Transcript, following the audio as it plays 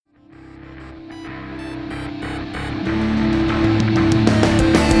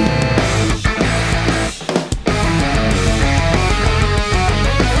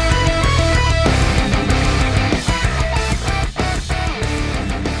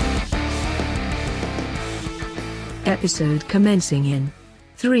Episode commencing in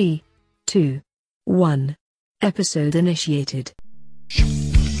 3, 2, 1. Episode initiated.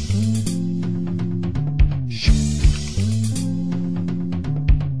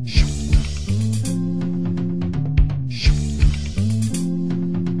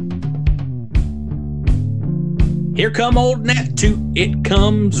 Here come old Nat 2, it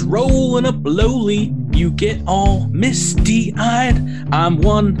comes rolling up lowly. You get all misty-eyed. I'm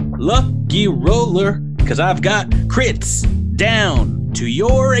one lucky roller, 'cause I've got crits down to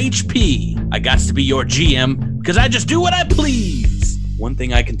your HP. I gots to be your GM, because I just do what I please. One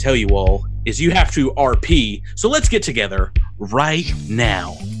thing I can tell you all is you have to RP, so let's get together right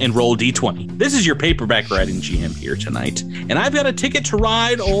now and roll D20. This is your paperback writing GM here tonight, and I've got a ticket to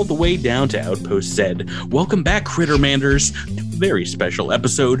ride all the way down to Outpost Zed. Welcome back, Crittermanders, to a very special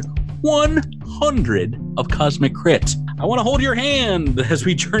episode 100 of Cosmic Crit. I want to hold your hand as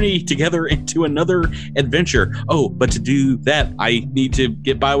we journey together into another adventure. Oh, but to do that, I need to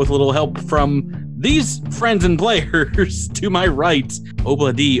get by with a little help from these friends and players to my right.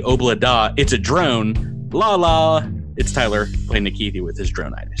 Obla dee, obla da, it's a drone. La la. It's Tyler playing Nikithi with his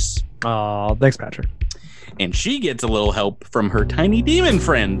drone-itis. Oh, thanks, Patrick. And she gets a little help from her tiny demon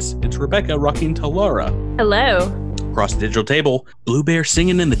friends. It's Rebecca rocking Talara. Hello. Across the digital table, Blue Bear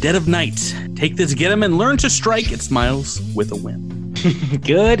singing in the dead of night. Take this, get 'em, and learn to strike. It smiles with a win.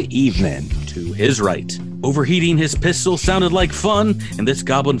 Good evening. To his right, overheating his pistol sounded like fun, and this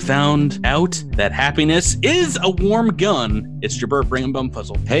goblin found out that happiness is a warm gun. It's Jabert bringing bum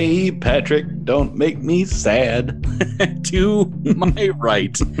puzzle. Hey, Patrick, don't make me sad. To my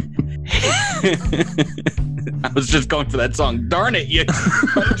right. I was just going for that song. Darn it, you.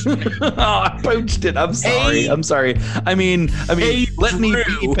 Oh, I poached it. I'm sorry. Hey. I'm sorry. I mean, Hey, let me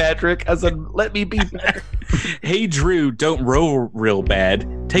Drew. be Patrick. I said, let me be Patrick. Hey, Drew, don't roll real bad.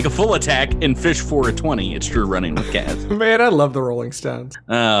 Take a full attack and fish for a 20. It's Drew running with Kaz. Man, I love the Rolling Stones.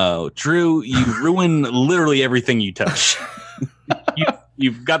 Oh, Drew, you ruin literally everything you touch.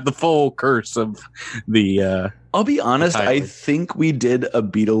 You've got the full curse of the... I'll be honest. I Tyler. think we did a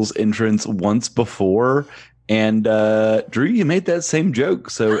Beatles entrance once before. And Drew, you made that same joke.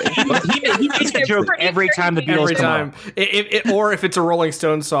 So He makes the joke every time the Beatles Every come time. Or if it's a Rolling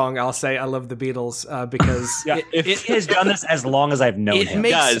Stones song, I'll say I love the Beatles because he has done this as long as I've known him.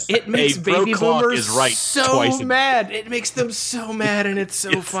 Guys, it makes a broke baby clock boomers is right so twice a- mad. It makes them so mad, and it's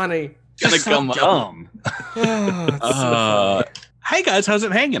so funny. Gonna come up. Dumb. Oh, it's so funny. Hey, guys, how's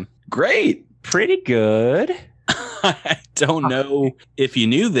it hanging? great. Pretty good. I don't know if you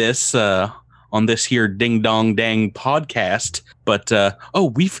knew this on this here Ding Dong Dang podcast, but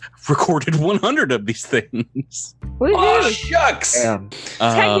we've recorded 100 of these things. Woohoo. Oh, shucks.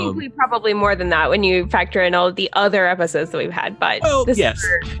 Technically, probably more than that when you factor in all of the other episodes that we've had. But Well, this yes. is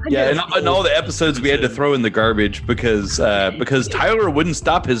for 100. Yeah, and all the episodes we had to throw in the garbage because Tyler wouldn't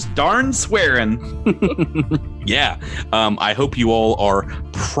stop his darn swearing. Yeah, I hope you all are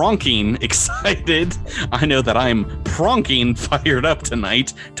pronking excited. I know that I'm pronking fired up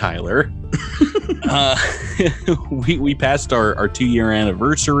tonight, Tyler. We passed our 2-year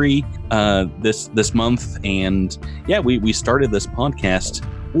anniversary this month, and yeah, we started this podcast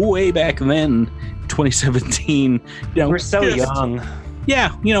way back then, 2017. You know, We're so just- young.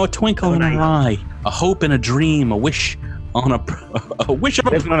 Yeah, a twinkle in an eye, a hope and a dream, a wish on a wish of a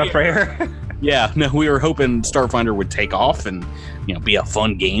Living on a prayer. Yeah, no, we were hoping Starfinder would take off and be a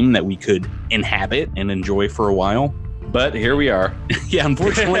fun game that we could inhabit and enjoy for a while. But here we are. Yeah,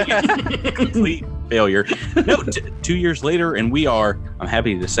 unfortunately, complete failure. No, 2 years later, and we are, I'm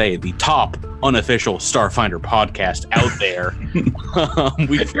happy to say, the top unofficial Starfinder podcast out there.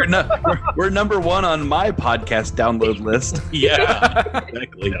 We're number one on my podcast download list. Yeah,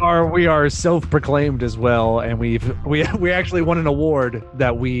 exactly. We are self-proclaimed as well, and we actually won an award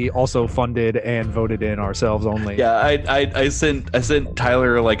that we also funded and voted in ourselves only. Yeah, I sent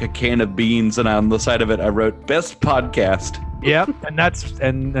Tyler like a can of beans, and on the side of it I wrote best podcast. Yep,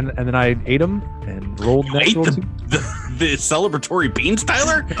 and then I ate them and rolled You next ate roll. the celebratory beans,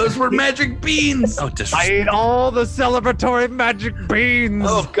 Tyler? Those were magic beans. Oh, I ate all the celebratory magic beans.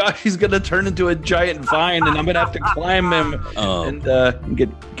 Oh gosh, he's gonna turn into a giant vine, and I'm gonna have to climb him and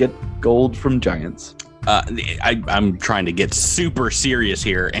get gold from giants. I'm trying to get super serious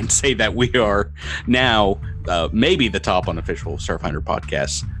here and say that we are now maybe the top unofficial Starfinder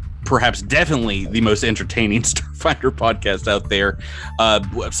podcast. Perhaps definitely the most entertaining Starfinder podcast out there.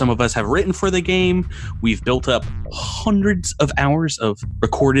 Some of us have written for the game. We've built up hundreds of hours of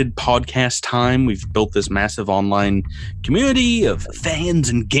recorded podcast time. We've built this massive online community of fans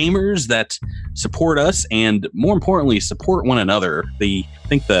and gamers that support us and, more importantly, support one another. I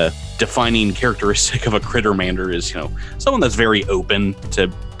think the defining characteristic of a Crittermander is, someone that's very open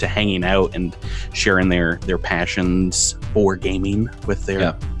to hanging out and sharing their passions for gaming with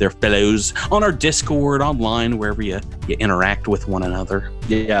their fellows on our Discord, online, wherever you interact with one another.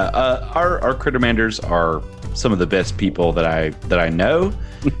 Yeah, our Crittermanders are some of the best people that I know,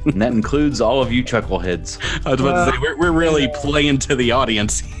 and that includes all of you chuckleheads. I was about to say, we're really playing to the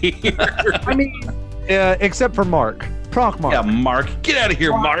audience here. I mean, except for Mark. Proc Mark. Yeah, Mark. Get out of here,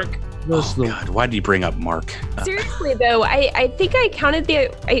 Mark. Oh, God, why did you bring up Mark? Seriously, though, I think I counted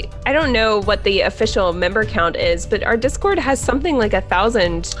I don't know what the official member count is, but our Discord has something like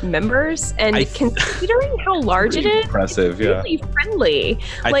 1,000 members, and considering how large it is, impressive, it's really friendly.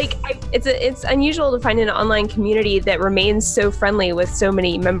 It's unusual to find an online community that remains so friendly with so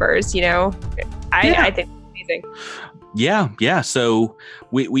many members. I think it's amazing. Yeah. So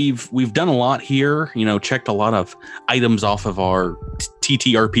we've done a lot here. Checked a lot of items off of our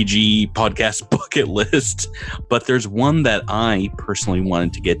TTRPG podcast bucket list, but there's one that I personally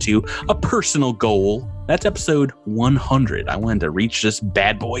wanted to get to, a personal goal. That's episode 100. I wanted to reach this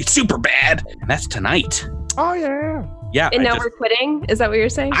bad boy super bad, and that's tonight. Oh yeah. Yeah. And now we're quitting. Is that what you're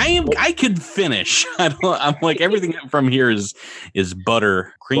saying? I could finish. I'm like, everything from here is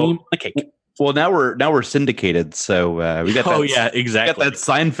butter cream cake. Well, now we're syndicated, so we got that. Oh yeah, exactly. We got that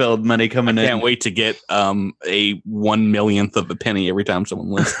Seinfeld money coming in. I can't wait to get a 1/1,000,000th of a penny every time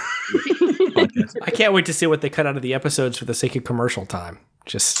someone listens. I can't wait to see what they cut out of the episodes for the sake of commercial time.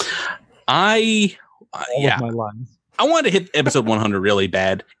 My lines. I want to hit episode 100 really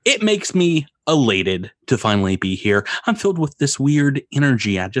bad. It makes me elated to finally be here. I'm filled with this weird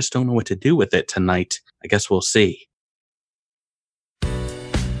energy. I just don't know what to do with it tonight. I guess we'll see.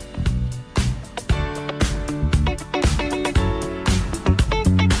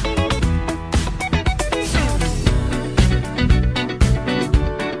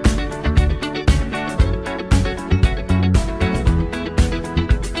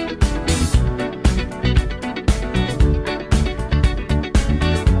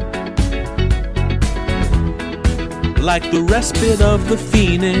 Like the respite of the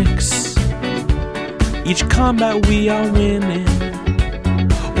phoenix, each combat we are winning.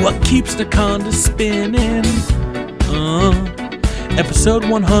 What keeps the conda spinning? Episode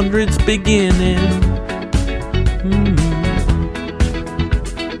 100's beginning.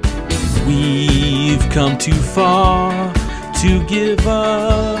 We've come too far to give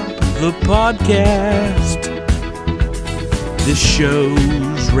up the podcast. This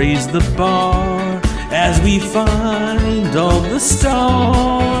show's raised the bar as we find all the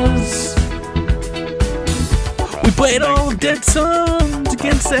stars. We played all of Dead Sons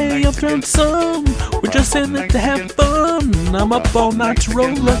against A.M. Thrown some. We're just in it to have fun. I'm up all night to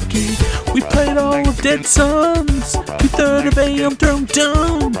roll lucky. We played all of Dead Sons, 2/3 of A.M. Thrown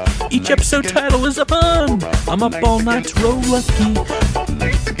dumb. Each episode title is a pun. I'm up all night to roll lucky.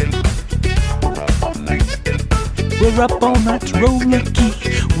 We're up all night to roll lucky.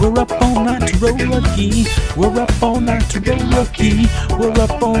 We're up all night to roll lucky. We're up all night to roll lucky. We're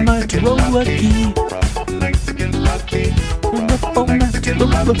up all night to roll lucky. We're up all night to roll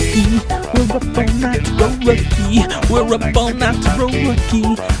lucky. We're up all night to roll lucky. We're up all night to roll lucky.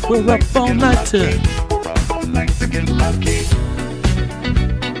 We're up all night to.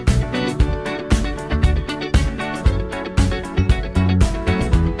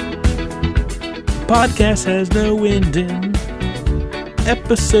 Podcast has no ending.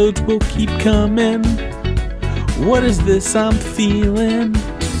 Episodes will keep coming. What is this I'm feeling?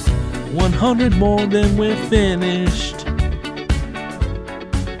 100 more than we're finished.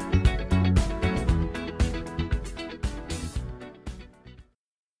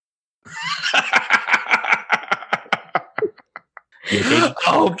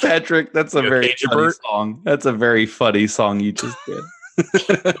 Oh, Patrick, that's a very funny song. That's a very funny song you just did.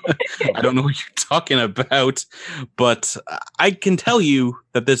 I don't know what you're talking about, but I can tell you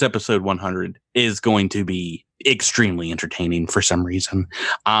that this episode 100 is going to be extremely entertaining for some reason.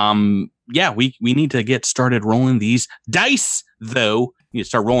 We need to get started rolling these dice, though. We need to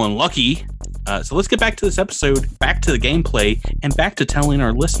start rolling lucky. So let's get back to this episode, back to the gameplay, and back to telling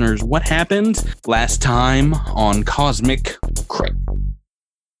our listeners what happened last time on Cosmic Crit.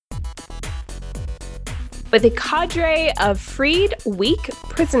 With a cadre of freed, weak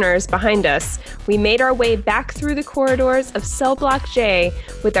prisoners behind us, we made our way back through the corridors of Cell Block J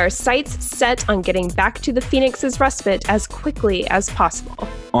with our sights set on getting back to the Phoenix's respite as quickly as possible.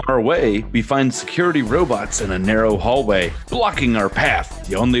 On our way, we find security robots in a narrow hallway, blocking our path.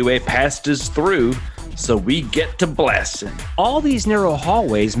 The only way past is through, so we get to blasting. All these narrow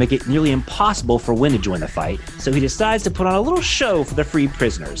hallways make it nearly impossible for Wynn to join the fight, so he decides to put on a little show for the freed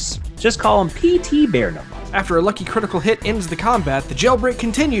prisoners. Just call him P.T. Barenum. After a lucky critical hit ends the combat, the jailbreak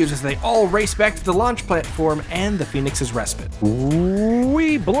continues as they all race back to the launch platform and the Phoenix's respite.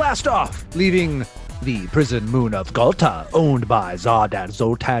 We blast off, leaving the prison moon of Galta, owned by Zardan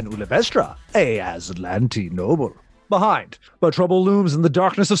Zoltan Ulivestra, a Aslanti noble, behind. But trouble looms in the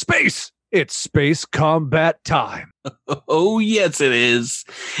darkness of space. It's space combat time. Oh, yes, it is.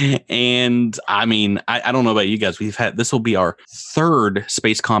 And I mean, I don't know about you guys. This will be our third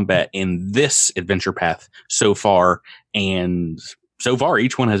space combat in this adventure path so far. And so far,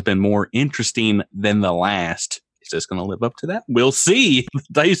 each one has been more interesting than the last. Is this going to live up to that? We'll see. The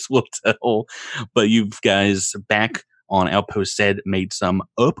dice will tell. But you guys back on Outpost Z made some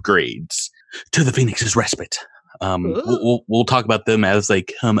upgrades to the Phoenix's Respite. We'll talk about them as they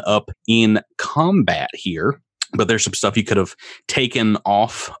come up in combat here, but there's some stuff you could have taken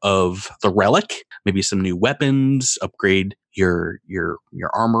off of the relic, maybe some new weapons, upgrade your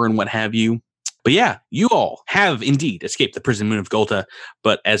armor and what have you. But yeah, you all have indeed escaped the prison moon of Golta,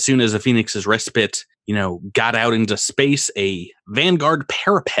 but as soon as the Phoenix's Respite, got out into space, a Vanguard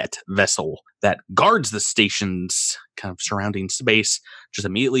parapet vessel that guards the station's kind of surrounding space just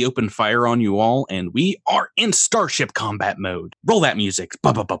immediately opened fire on you all, and we are in starship combat mode. Roll that music.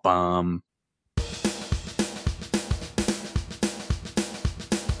 Bum-bum-bum-bum.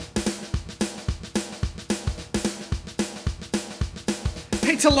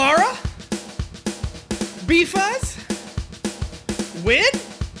 Hey, Talara? B-Fuzz? Win?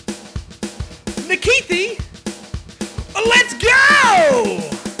 Nikithi? Let's go!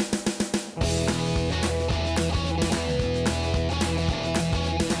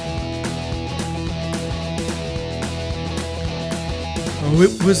 Oh,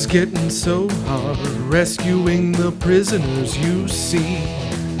 it was getting so hard rescuing the prisoners, you see.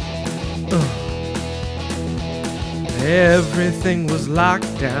 Everything was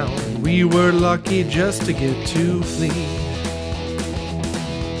locked down. We were lucky just to get to flee.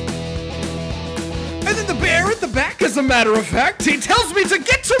 And then the bear at the back, as a matter of fact, he tells me to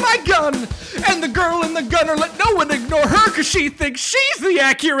get to my gun. And the girl in the gunner, let no one ignore her, cause she thinks she's the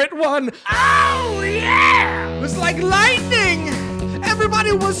accurate one. Oh, yeah! It was like lightning.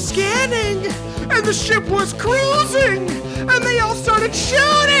 Everybody was scanning, and the ship was cruising, and they all started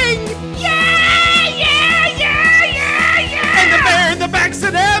shooting. Yeah, yeah, yeah, yeah, yeah! And the bear in the back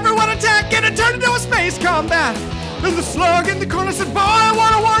said, everyone attack, and it turned into a space combat. And the slug in the corner said, boy, I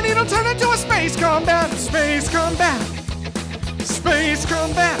want to warn you, it'll turn into a space combat. Space combat. Space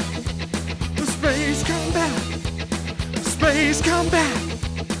combat. Space combat. Space combat.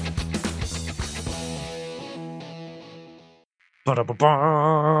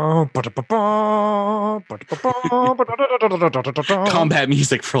 Combat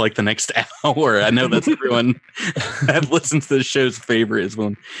music for like the next hour. I know that's everyone that listens to the show's favorite is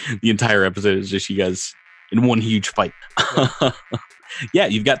when the entire episode is just you guys in one huge fight. Yeah,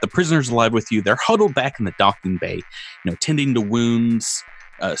 you've got the prisoners alive with you. They're huddled back in the docking bay, tending to wounds.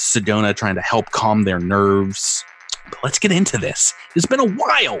 Sedona trying to help calm their nerves. But let's get into this. It's been a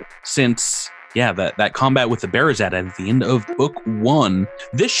while since that combat with the Barazat at the end of book 1.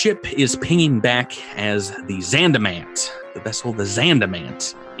 This ship is pinging back as the Zandamant, the vessel the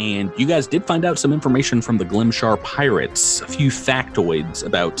Zandamant. And you guys did find out some information from the Glimshar pirates, a few factoids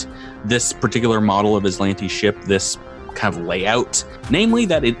about this particular model of Aslante's ship, this kind of layout. Namely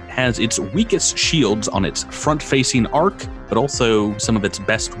that it has its weakest shields on its front-facing arc, but also some of its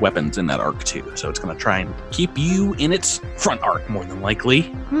best weapons in that arc too. So it's going to try and keep you in its front arc more than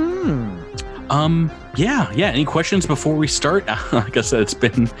likely. Yeah. Any questions before we start? Like I said, it's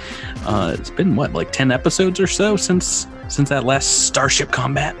been what, like 10 episodes or so since that last starship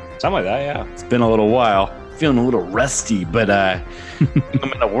combat? Something like that, yeah. It's been a little while. Feeling a little rusty, but I'm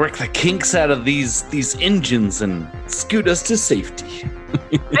gonna work the kinks out of these engines and scoot us to safety.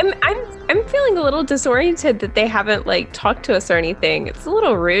 I'm feeling a little disoriented that they haven't talked to us or anything. It's a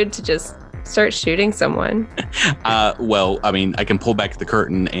little rude to just start shooting someone. Well, I mean, I can pull back the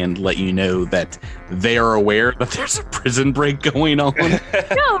curtain and let you know that they are aware that there's a prison break going on.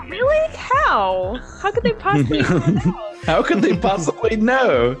 No, really? How? How could they possibly know? How could they possibly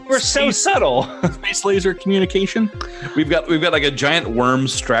know? We're so subtle. Space laser communication. We've got like a giant worm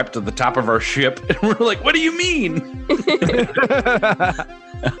strapped to the top of our ship, and we're like, what do you mean?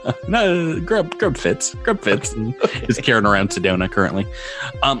 No, Grub fits. Grub fits. Is carrying around Sedona currently.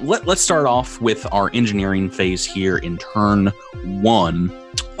 Let's start off with our engineering phase here in turn 1.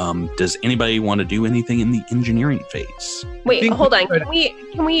 Does anybody want to do anything in the engineering phase? Wait, hold on.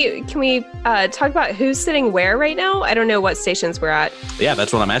 Can we talk about who's sitting where right now? I don't know what stations we're at. Yeah,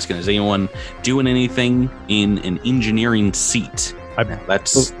 that's what I'm asking. Is anyone doing anything in an engineering seat?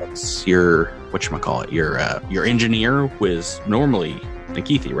 That's your whatchamacallit, your engineer was normally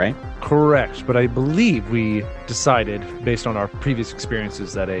Nikithi, right? Correct, but I believe we decided, based on our previous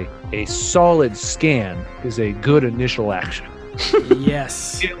experiences, that a solid scan is a good initial action.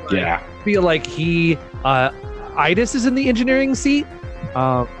 Yes. Yeah. Feel like Idis is in the engineering seat,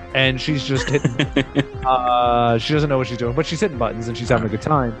 and she's just hitting. She doesn't know what she's doing, but she's hitting buttons and she's having a good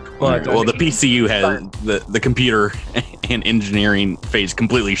time. But Well, the PCU has the computer and engineering phase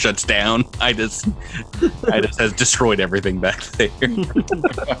completely shuts down. Idis has destroyed everything back there.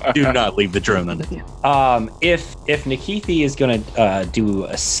 Do not leave the drone unattended. If Nikithi is going to do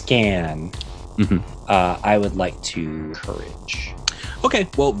a scan, I would like to courage. Okay,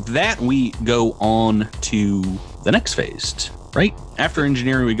 well, that we go on to the next phase, right? After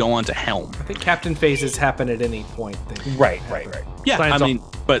engineering, we go on to helm. I think captain phases happen at any point. Right. Yeah, Science I mean,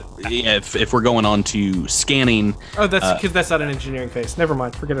 but yeah, if we're going on to scanning, Oh, that's because that's not an engineering phase. Never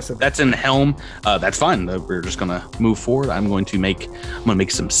mind. Forget I said that. that's in helm. That's fine. We're just gonna move forward. I'm gonna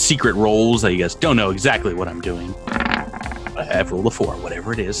make some secret rolls that you guys don't know exactly what I'm doing. I have rolled a 4,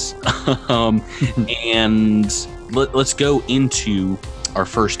 whatever it is. And let's go into our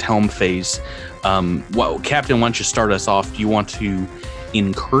first helm phase. Captain, why don't you start us off? Do you want to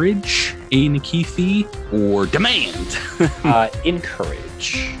encourage a Nikithi or demand?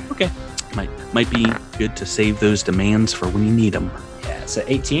 Encourage. Okay. Might be good to save those demands for when you need them. Yeah, so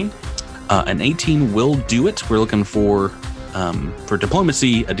 18. An 18 will do it. We're looking for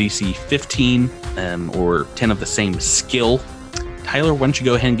diplomacy, a DC 15 or 10 of the same skill. Tyler, why don't you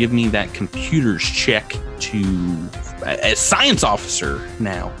go ahead and give me that computer's check to, as science officer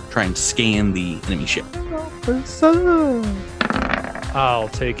now, try and scan the enemy ship. I'll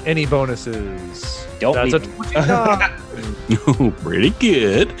take any bonuses. Don't That's a leave 29. Pretty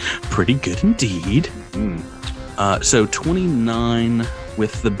good. Pretty good indeed. So 29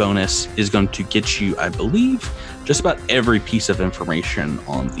 with the bonus is going to get you, I believe, just about every piece of information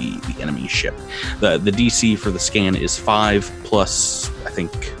on the enemy ship. The DC for the scan is 5 plus, I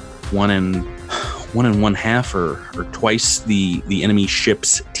think, 1 and 1/2 or twice the enemy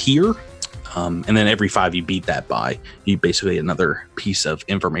ship's tier. And then every 5 you beat that by, you basically get another piece of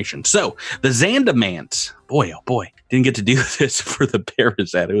information. So the Zandamant, boy, oh boy, didn't get to do this for the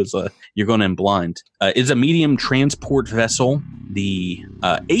Bearazad. It was you're going in blind. Is a medium transport vessel. The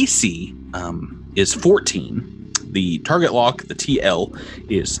AC is 14. The target lock, the TL,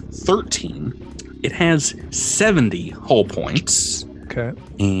 is 13. It has 70 hull points. Okay.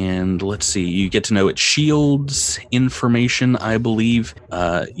 And let's see, you get to know its shields information, I believe.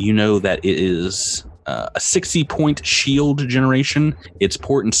 You know that it is a 60-point shield generation. Its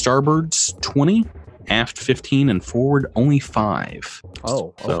port and starboards, 20. Aft 15 and forward only 5.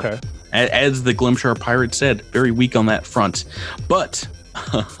 Oh, okay. So, as the Glimshar pirate said, very weak on that front. But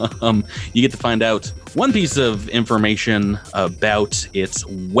you get to find out one piece of information about its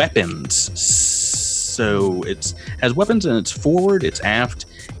weapons. So it has weapons in its forward, its aft,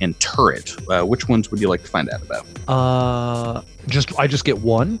 and turret. Which ones would you like to find out about? I just get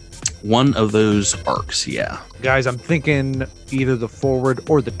one. One of those arcs, yeah. Guys, I'm thinking either the forward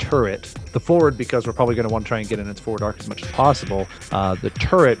or the turret. The forward because we're probably going to want to try and get in its forward arc as much as possible. The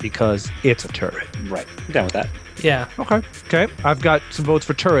turret because it's a turret. Right. I'm down with that. Yeah. Okay. I've got some votes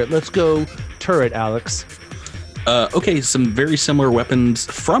for turret. Let's go turret, Alex. Okay, some very similar weapons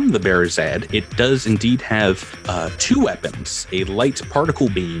from the Bearazad. It does indeed have 2 weapons, a light particle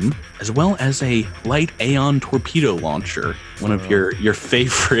beam, as well as a light Aeon torpedo launcher, one of your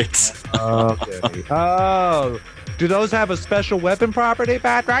favorites. Okay. Oh, do those have a special weapon property,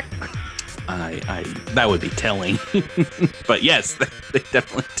 Patrick? That would be telling. But yes, they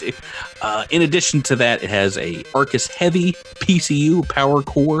definitely do. In addition to that, it has a Arcus Heavy PCU power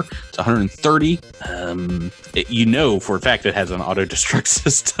core. It's 130. You know for a fact it has an auto-destruct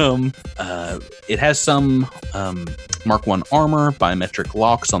system. It has some Mark 1 armor, biometric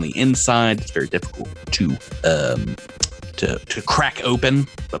locks on the inside. It's very difficult to crack open,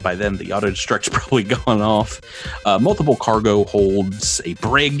 but by then the auto-destruct's probably gone off. Multiple cargo holds, a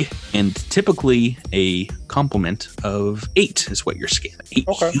brig, and typically a complement of 8 is what you're scanning. 8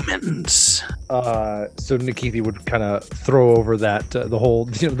 Okay. humans. So Nikithi would kind of throw over that the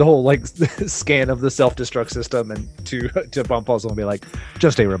whole like scan of the self-destruct system and to Bump Puzzle and be like,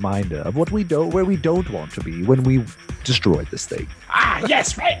 just a reminder of where we don't want to be when we destroy this thing. Ah,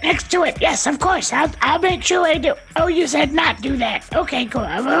 yes, right next to it. Yes, of course. I'll make sure I do. Oh, you said not do that. Okay, cool.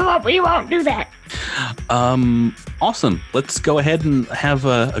 We won't do that. Awesome. Let's go ahead and have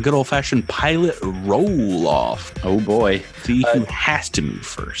a good old-fashioned pilot roll-off. Oh boy. See who has to move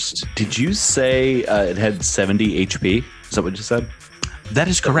first. Did you say it had 70 HP? Is that what you said? That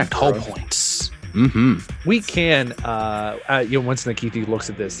is correct. Hull points. Mm-hmm. We can, once Nikithi looks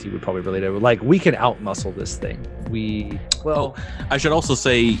at this, he would probably relate it. Like, we can outmuscle this thing. I should also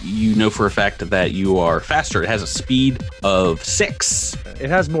say, you know for a fact that you are faster. It has a speed of 6. It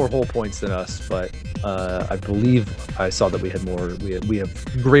has more hull points than us, but I believe I saw that we had more. We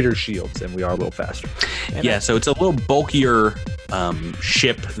have greater shields, and we are a little faster. Yeah, so it's a little bulkier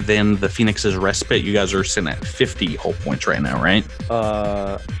ship than the Phoenix's Respite. You guys are sitting at 50 hull points right now, right?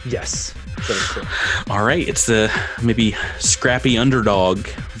 Yes. That is true. All right, it's the maybe scrappy underdog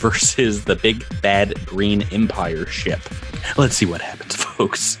versus the big bad green Empire ship. Let's see what happens,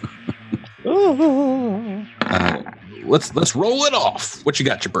 folks. Let's roll it off. What you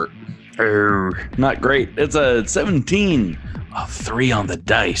got, Jabert? Not great. It's a 17. 3 on the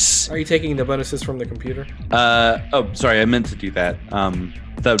dice. Are you taking the bonuses from the computer? Sorry, I meant to do that.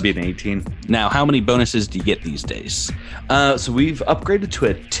 That would be an 18. Now, how many bonuses do you get these days? So we've upgraded to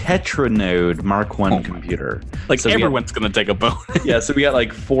a Tetranode Mark 1 computer. Like, so everyone's going to take a bonus. Yeah, so we got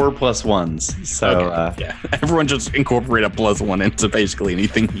like 4 plus 1s. So, yeah, everyone just incorporate a +1 into basically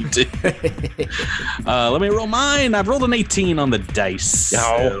anything you do. Let me roll mine. I've rolled an 18 on the dice.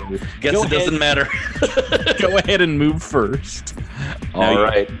 So guess it doesn't matter. Go ahead and move first. All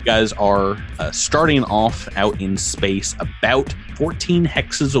right. You guys are starting off out in space about 14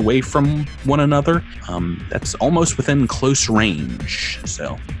 hexes away from one another. That's almost within close range.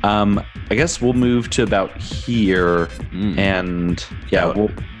 So, I guess we'll move to about here, and I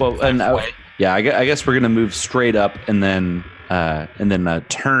guess we're gonna move straight up, and then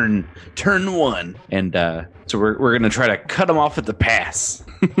turn 1, and so we're gonna try to cut them off at the pass.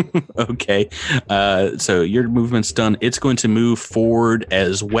 Okay. So your movement's done. It's going to move forward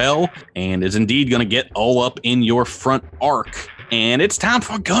as well, and is indeed going to get all up in your front arc. And it's time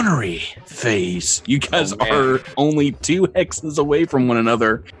for gunnery phase. You guys are only 2 hexes away from one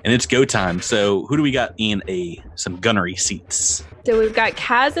another, and it's go time. So who do we got in some gunnery seats? So we've got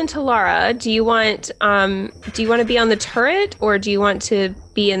Kaz and Talara. Do you want to be on the turret, or do you want to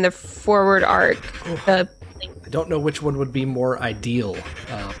be in the forward arc? I don't know which one would be more ideal.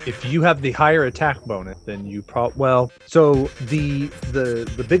 If you have the higher attack bonus, then you so the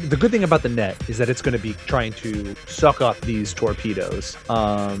good thing about the net is that it's going to be trying to suck up these torpedoes.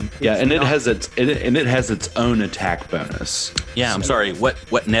 And it has its own attack bonus. Yeah, I'm sorry.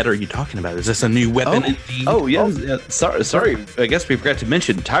 What net are you talking about? Is this a new weapon? Yeah. Sorry. I guess we forgot to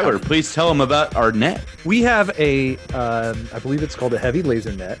mention. Tyler, please tell them about our net. We have I believe it's called a heavy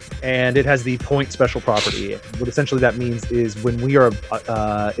laser net, and it has the point special property. What essentially that means is when we are,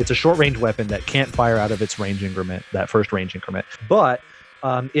 it's a short range weapon that can't fire out of its range increment, that first range increment. But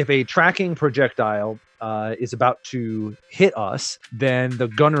if a tracking projectile is about to hit us, then the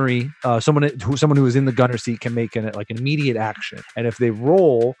gunnery, someone who is in the gunner seat can make an immediate action. And if they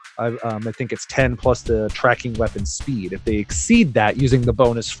roll, I think it's 10 plus the tracking weapon speed. If they exceed that using the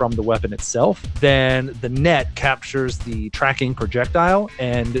bonus from the weapon itself, then the net captures the tracking projectile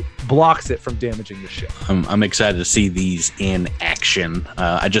and blocks it from damaging the ship. I'm excited to see these in action.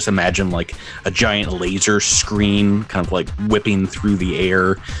 I just imagine like a giant laser screen kind of like whipping through the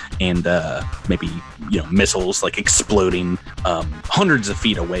air, and maybe missiles like exploding hundreds of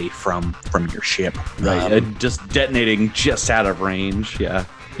feet away from your ship. Right, just detonating just out of range. Yeah.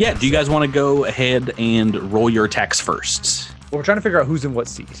 Do you guys want to go ahead and roll your attacks first? Well, we're trying to figure out who's in what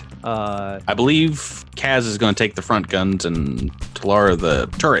seat. I believe Kaz is going to take the front guns and Talara the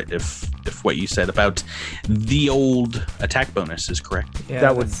turret, if what you said about the old attack bonus is correct.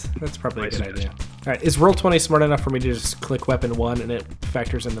 Yeah, that's probably a good idea. All right, is Roll20 smart enough for me to just click weapon 1 and it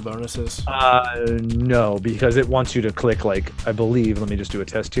factors in the bonuses? No, because it wants you to click, I believe, let me just do a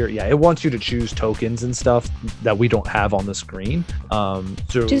test here. Yeah, it wants you to choose tokens and stuff that we don't have on the screen.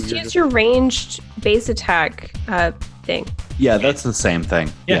 So just use your ranged base attack thing. Yeah, that's the same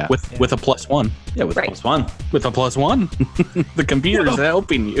thing. Yeah, with a +1. Yeah, with a +1. With a +1. The computer's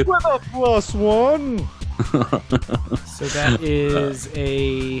helping you. With a +1. So that is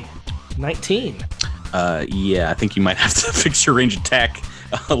a 19. I think you might have to fix your range attack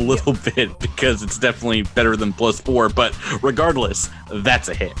a little bit because it's definitely better than +4. But regardless, that's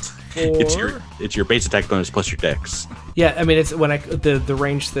a hit. It's your base attack bonus plus your dex. Yeah, I mean it's when the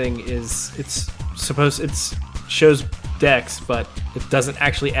range thing is shows dex, but it doesn't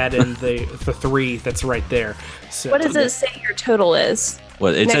actually add in the 3 that's right there. So What does it say your total is?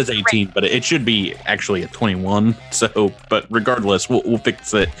 Well, it Next says 18, but it should be actually at 21. So, but regardless, we'll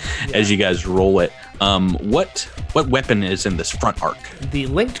fix it as you guys roll it. What weapon is in this front arc? The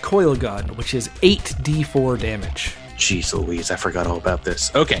linked coil gun, which is 8d4 damage. Jeez Louise, I forgot all about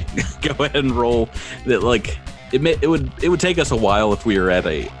this. Okay, go ahead and roll. That like it would take us a while if we were at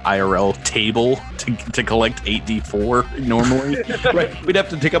a IRL table to collect 8d4 normally. Right. We'd have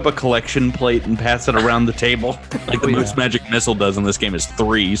to take up a collection plate and pass it around the table. Like the most magic missile does in this game is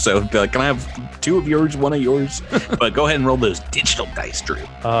 3. So it'd be like, can I have 2 of yours, 1 of yours? But go ahead and roll those digital dice, Drew.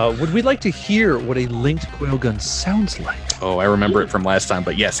 Would we like to hear what a linked coil gun sounds like? Oh, I remember it from last time,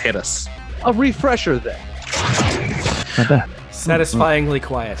 but yes, hit us. A refresher then. Not bad. Satisfyingly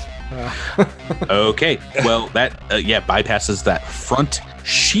quiet. Okay, well that bypasses that front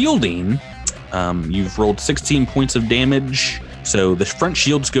shielding. You've rolled 16 points of damage, so the front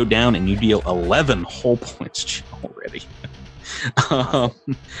shields go down and you deal 11 whole points already.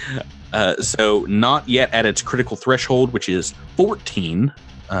 So not yet at its critical threshold, which is 14,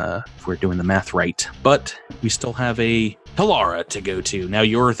 if we're doing the math right, but we still have a Talara to go to. Now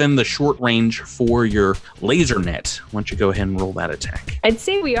you're within the short range for your laser net. Why don't you go ahead and roll that attack? I'd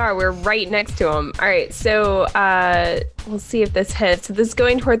say we are. We're right next to them. All right, so we'll see if this hits. So this is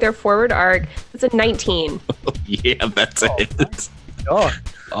going toward their forward arc. It's a 19. Yeah, that's it.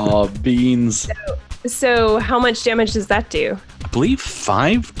 Oh, beans. So how much damage does that do? I believe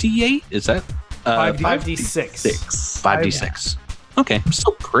 5d8? Is that? 5d6. 5d6. Okay,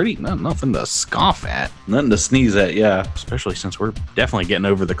 still pretty. Nothing to scoff at. Nothing to sneeze at, yeah. Especially since we're definitely getting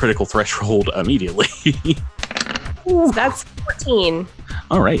over the critical threshold immediately. So that's 14.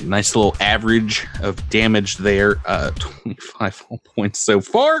 All right, nice little average of damage there. 25 whole points so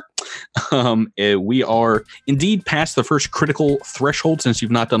far. We are indeed past the first critical threshold since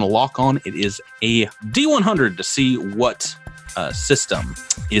you've not done a lock on. It is a D100 to see what system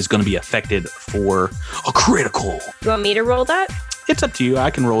is going to be affected for a critical. You want me to roll that? It's up to you.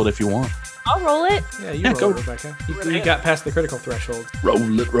 I can roll it if you want. I'll roll it. Yeah, you Yeah, roll go. it, Rebecca. You got past the critical threshold.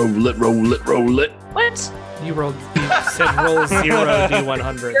 Roll it, roll it, roll it, roll it. What? You said roll 0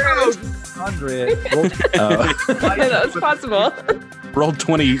 d100. 100. That was possible. Rolled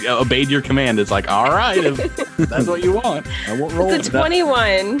 20, obeyed your command. It's like, all right, if that's what you want. I won't roll It's it. a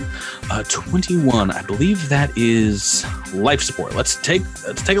 21. 21. I believe that is life support. Let's take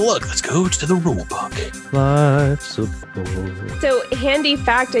a look. Let's go to the rule book. Life support. So, handy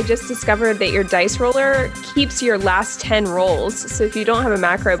fact, I just discovered that your dice roller keeps your last 10 rolls. So if you don't have a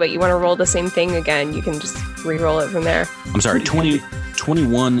macro, but you want to roll the same thing again, you can just re-roll it from there. I'm sorry,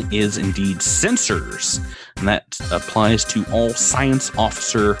 21 is indeed sensors, and that applies to all science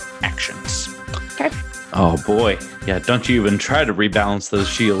officer actions. Okay. Oh boy. Yeah, don't you even try to rebalance those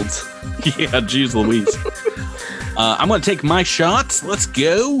shields. Yeah, geez Louise. I'm going to take my shots. Let's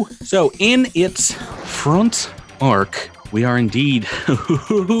go. So in its front arc, we are indeed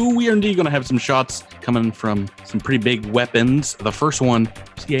going to have some shots coming from some pretty big weapons. The first one,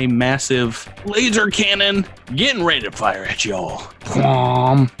 see a massive laser cannon getting ready to fire at y'all.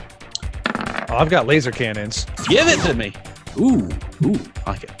 Plum. Oh, I've got laser cannons. Give it to me. Ooh,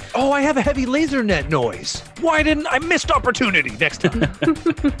 like it. Oh, I have a heavy laser net noise. Why didn't I missed opportunity next time?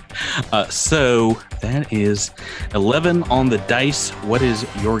 So that is 11 on the dice. What is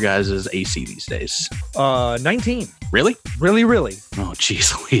your guys' AC these days? 19. Really? Really. Oh,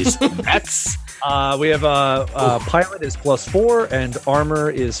 geez, Louise. That's We have pilot is +4 and armor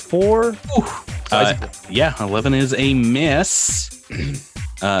is 4. yeah, 11 is a miss.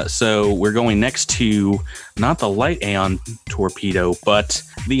 So we're going next to not the light Aeon torpedo, but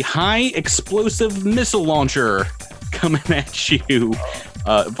the high explosive missile launcher coming at you,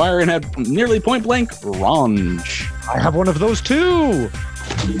 firing at nearly point blank range. I have one of those too.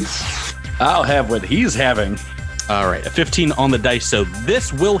 I'll have what he's having. All right, a 15 on the dice, so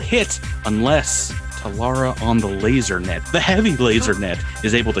this will hit unless Talara on the laser net, the heavy laser net,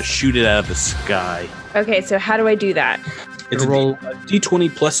 is able to shoot it out of the sky. Okay, so how do I do that? It's a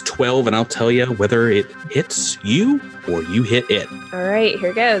D20 plus 12, and I'll tell you whether it hits you or you hit it. All right,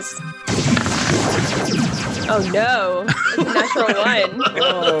 here goes. Oh no, it's a natural 1.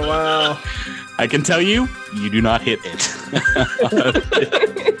 Oh, wow. I can tell you, you do not hit it.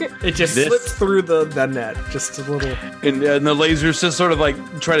 It just slips through the net, just a little. And the lasers just sort of like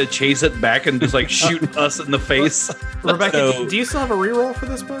try to chase it back and just like shoot us in the face. Rebecca, do you still have a reroll for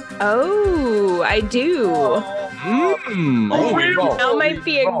this book? Oh, I do. Now might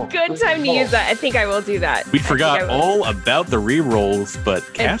be a good time to use that. I think I will do that. We forgot all about the rerolls, but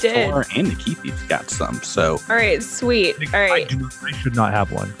Castor and Nikithi's got some. So all right, sweet. All right, I should not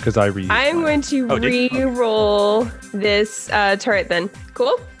have one because I read. I'm going to re-roll this turret then.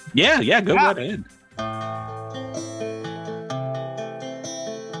 Cool. Yeah, go right ahead.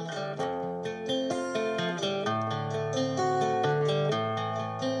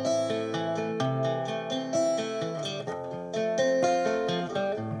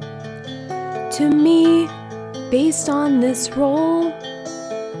 To me, based on this roll,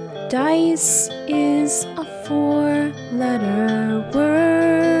 dice is a 4-letter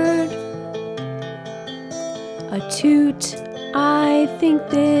word. A toot, I think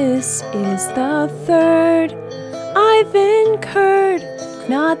this is the 3rd I've incurred,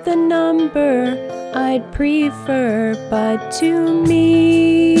 not the number I'd prefer, but to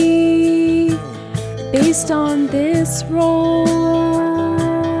me, based on this roll,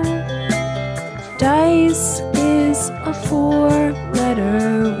 dice is a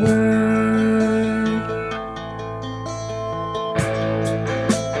 4-letter word.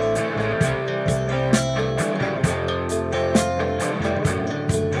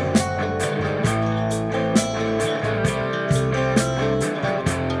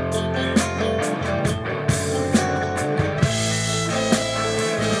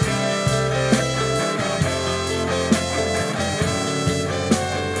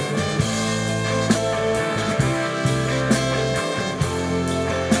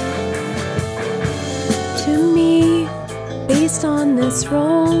 Based on this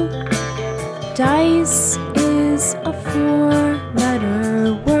roll, dice is a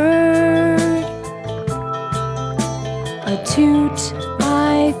 4-letter word. A toot,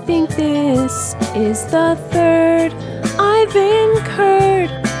 I think this is the 3rd I've incurred,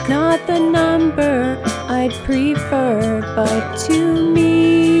 not the number I'd prefer, but to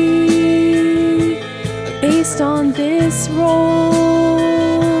me, based on this roll,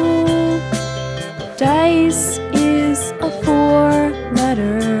 dice is a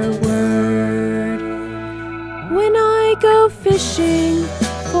 4-letter word. When I go fishing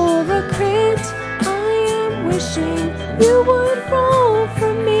for a crit, I am wishing you would roll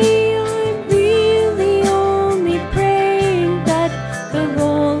for me. I'm really only praying that the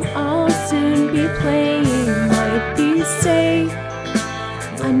role I'll soon be playing might be, say,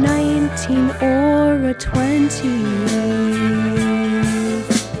 a 19 or a 20.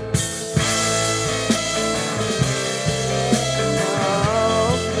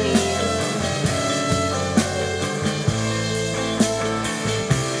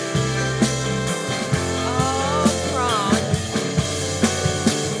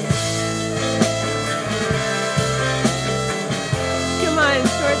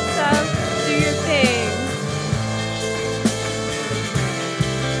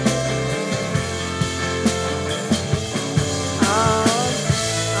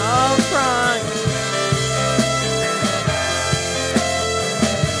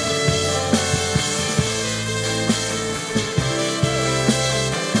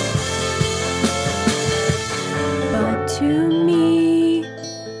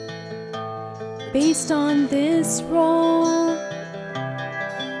 Based on this roll,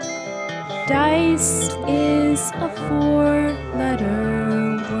 dice is a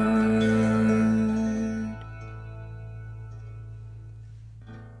 4-letter word.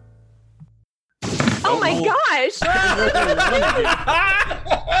 Oh my gosh!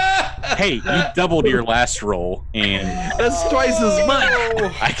 Hey, you doubled your last roll, and that's twice as much.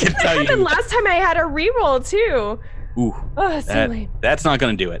 I can tell you. That happened last time I had a reroll too. Ooh, that's not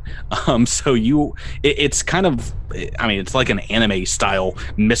going to do it. So it's kind of, I mean, it's like an anime style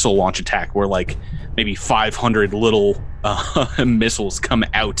missile launch attack where like maybe 500 little missiles come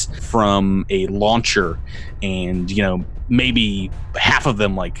out from a launcher, and maybe half of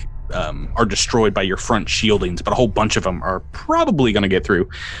them like are destroyed by your front shieldings, but a whole bunch of them are probably going to get through.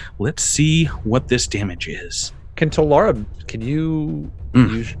 Let's see what this damage is. Talara, can you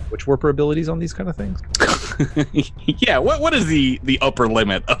use Witch Warper abilities on these kind of things? Yeah, what is the upper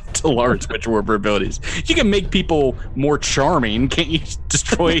limit of Talara's Witch Warper abilities? You can make people more charming. Can't you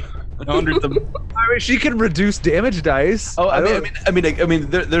destroy 100 them. I mean, she can reduce damage dice. Oh, I mean,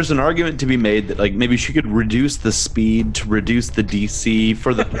 there's an argument to be made that like maybe she could reduce the speed to reduce the DC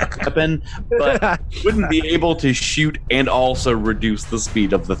for the weapon, but wouldn't be able to shoot and also reduce the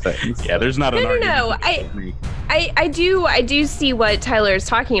speed of the thing. Yeah, there's not an argument. No. I do see what Tyler is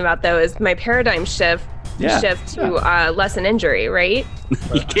talking about though. Is my paradigm shift to lessen injury, right?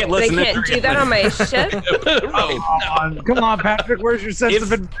 You can't lessen I can't do that on my ship. Come on, Patrick. Where's your sense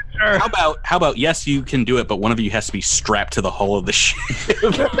of adventure? How about yes, you can do it, but one of you has to be strapped to the hull of the ship.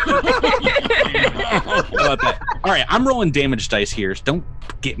 How about that? All right, I'm rolling damage dice here. Don't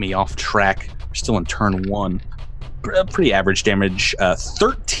get me off track. We're still in turn 1. Pretty average damage.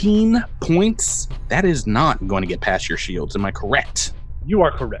 13 points. That is not going to get past your shields. Am I correct? You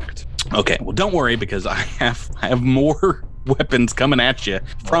are correct. Okay, well, don't worry because I have more weapons coming at you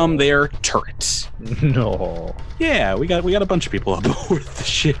from their turrets. No. Yeah, we got a bunch of people aboard the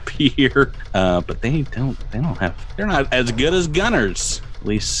ship here, but they're not as good as gunners. At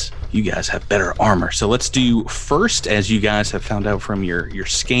least you guys have better armor. So let's do first, as you guys have found out from your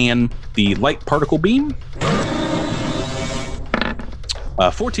scan, the light particle beam.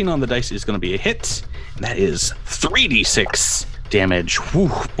 14 on the dice is going to be a hit. And that is 3d6 damage.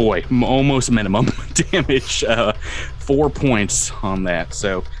 Whew, boy, almost minimum damage. 4 points on that.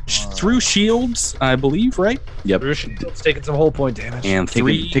 So through shields, I believe, right? Yep. Through shields, taking some hull point damage. And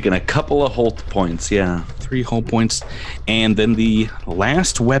taking a couple of hull points, yeah. 3 hull points. And then the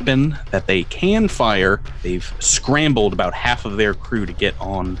last weapon that they can fire, they've scrambled about half of their crew to get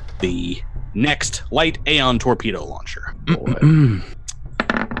on the next light Aeon torpedo launcher.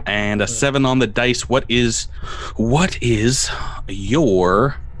 And a 7 on the dice. What is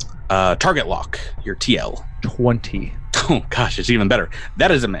your target lock? Your TL? 20. Oh gosh, it's even better.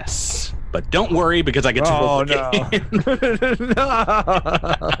 That is a miss. But don't worry because I get to roll again.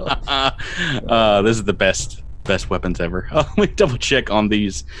 No. This is the best weapons ever. Let me double check on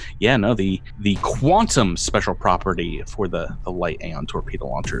these. Yeah, no, the quantum special property for the light Aeon torpedo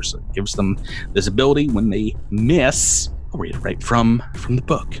launchers. It gives them this ability when they miss. I'll read it right from the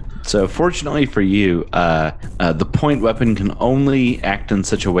book. So fortunately for you, the point weapon can only act in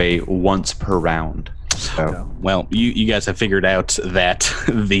such a way once per round. So well, you guys have figured out that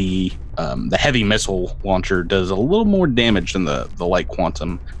the heavy missile launcher does a little more damage than the light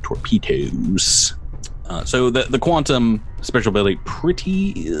quantum torpedoes. So the quantum special ability,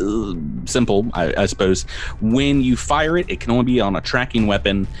 pretty simple, I suppose. When you fire it, it can only be on a tracking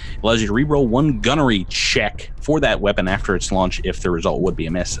weapon. It allows you to reroll 1 gunnery check for that weapon after its launch if the result would be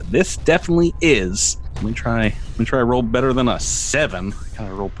a miss. This definitely is. Let me try roll better than a 7. I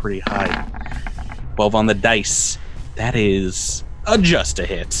gotta roll pretty high. 12 on the dice. That is just a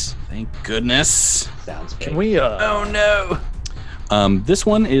hit. Thank goodness. Sounds Can we? oh no. This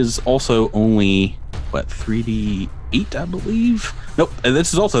one is also only 3d8, I believe. Nope,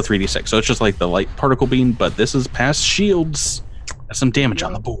 this is also 3d6. So it's just like the light particle beam, but this is past shields. That's some damage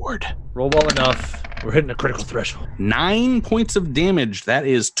on the board. Roll well enough. We're hitting a critical threshold. 9 points of damage. That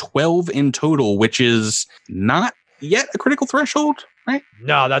is 12 in total, which is not yet a critical threshold, right?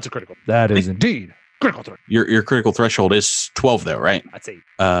 No, that's a critical. That is indeed critical threshold. Your critical threshold is 12, though, right? That's 8.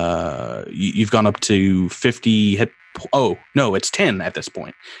 You've gone up to 50 hit. Oh no, it's 10 at this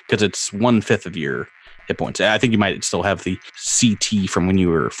point because it's 1/5 of your hit points. I think you might still have the CT from when you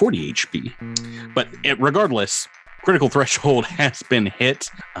were 40 HP, but regardless, critical threshold has been hit.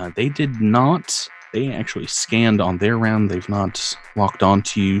 They did not. They actually scanned on their round. They've not locked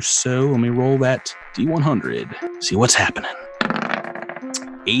onto you. So let me roll that D100. See what's happening.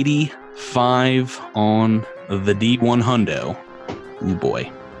 85 on the D100. Oh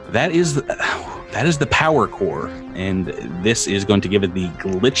boy, that is the power core, and this is going to give it the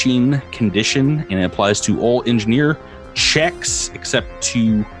glitching condition, and it applies to all engineer checks except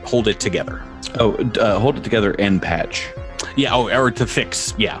to hold it together. Hold it together and patch. Yeah, or to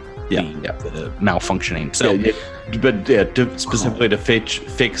fix. The malfunctioning. So, specifically to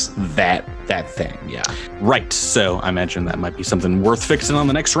fix that thing. Yeah. Right. So I imagine that might be something worth fixing on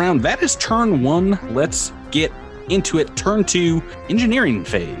the next round. That is turn 1. Let's get into it. Turn 2, engineering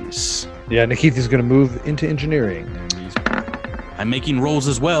phase. Yeah, Nikith is going to move into engineering. I'm making rolls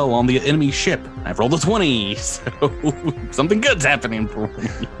as well on the enemy ship. I've rolled a 20, so something good's happening for me.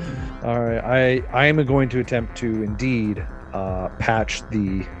 All right, I am going to attempt to indeed patch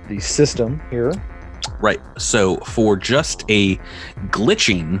the system here. Right. So for just a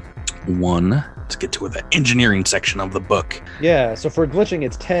glitching one, let's get to the engineering section of the book. Yeah, so for glitching,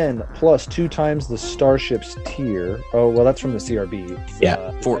 it's 10 plus 2 times the starship's tier. Oh, well, that's from the CRB.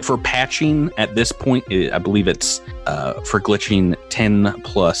 Yeah. For patching at this point, I believe it's for glitching 10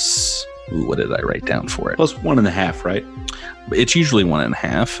 plus. Ooh, what did I write down for it? Plus 1.5, right? It's usually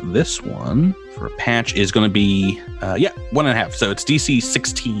 1.5. This one for a patch is going to be 1.5. So it's DC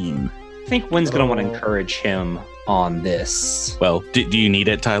 16. I think Wynn's going to want to encourage him on this. Well, do you need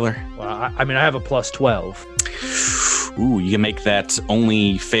it, Tyler? Well, I mean, I have a plus 12. Ooh, you can make that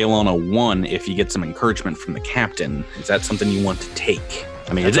only fail on a 1 if you get some encouragement from the captain. Is that something you want to take?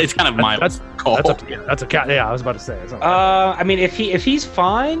 I mean, it's kind of my call. That's a cat. Yeah, I was about to say. I mean, if he's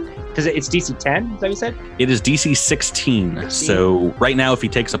fine, because it's DC 10, is that what you said? It is DC 16. So right now, if he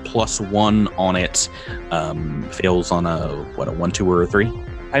takes a +1 on it, fails on a 1, 2, or a 3.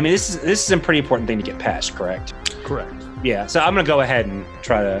 I mean, this is a pretty important thing to get past, correct? Correct. Yeah. So I'm gonna go ahead and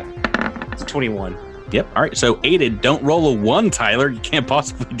try to. It's 21. Yep. All right. So aided, don't roll a 1, Tyler. You can't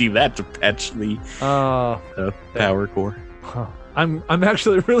possibly do that to patch the power core. Huh. I'm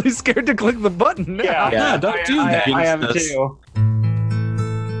actually really scared to click the button now. Yeah, don't do that. I am too.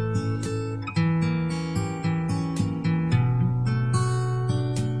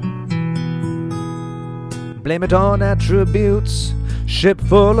 Blame it on attributes. Ship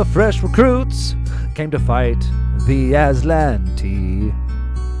full of fresh recruits came to fight the Aslanti.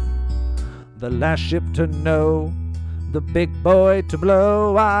 The last ship to know, the big boy to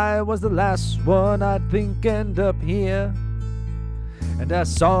blow. I was the last one I'd think end up here. And I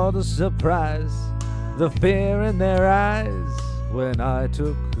saw the surprise, the fear in their eyes when I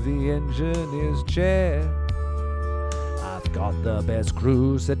took the engineer's chair. I've got the best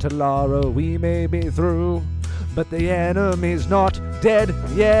crew, said Talara, we may be through, but the enemy's not dead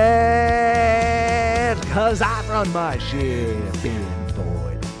yet. 'Cause I've run my ship in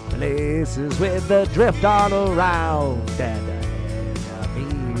void places with the drift all around, and the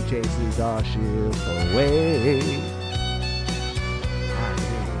enemy chases our ship away.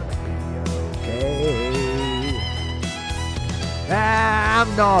 I'm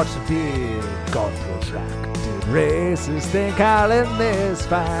not big on protracted races. Think I'll end this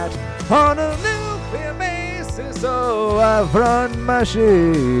fight on a nuclear basis. So I've run my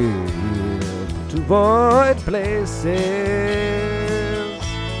ship to void places.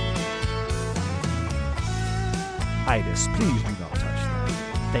 Idis, please do not touch that.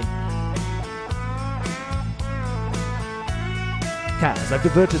 Thank you. Kaz, I've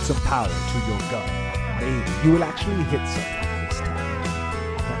diverted some power to your gun. Maybe you will actually hit something this time.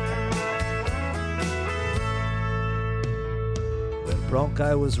 Well, Bronk,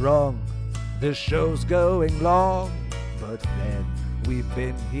 I was wrong. This show's going long, but then we've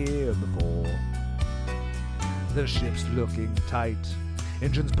been here before. The ship's looking tight,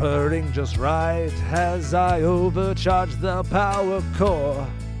 engines purring just right as I overcharge the power core.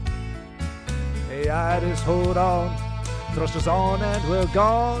 Hey, Idis, hold on. Thrusters on and we're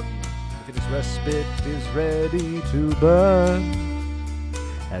gone. Phoenix Respite is ready to burn.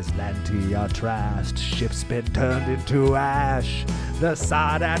 Aslanti are trashed, ship's been turned into ash. The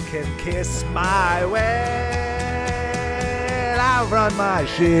Sardat can kiss my well. I run my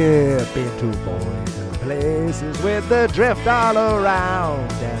ship into void places with the drift all around,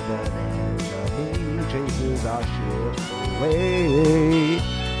 and the enemy chases our ship away.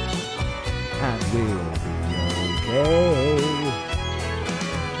 And we'll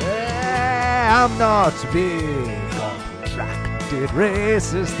okay. I'm not big on protracted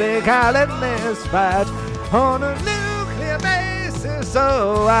races. Think I'll end this fight on a nuclear basis.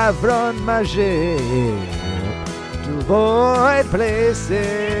 So I've run my ship to void places.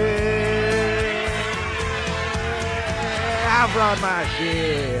 I've run my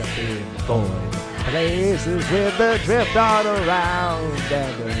ship in void places with the drift all around,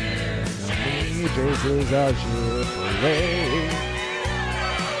 and the enemy chases our ship away.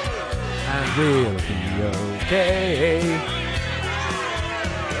 And we'll be okay.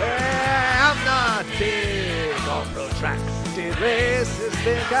 I'm not big on protracted races.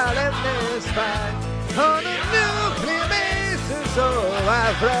 Think I'll end this fight on a nuclear basis. So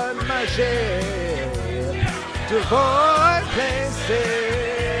I've run my ship to void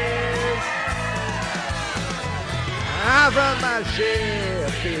places. I've run my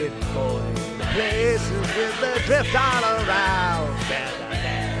ship in void places with the drift all around, and the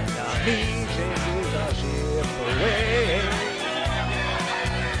enemy chases our ship away.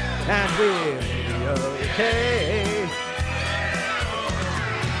 And we'll be okay.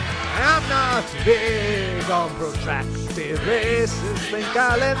 I'm not big on protracted races. Think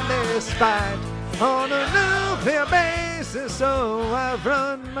I'll end this fight on a nuclear basis. So I've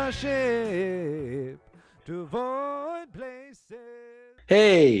run my ship to void places.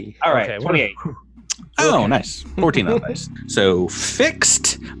 Hey. All right, Okay, 28. Oh, nice. 14 on dice. So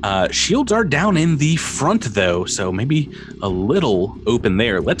fixed. Shields are down in the front, though, so maybe a little open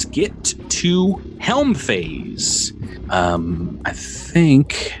there. Let's get to helm phase. I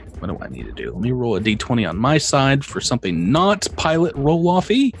think... What do I need to do? Let me roll a d20 on my side for something not pilot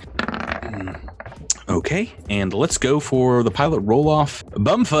roll-offy. Okay, and let's go for the pilot roll-off.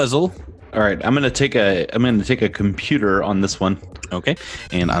 Bumfuzzle. All right, I'm gonna take a computer on this one. Okay,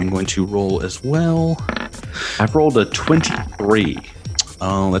 and I'm going to roll as well. I've rolled a 23.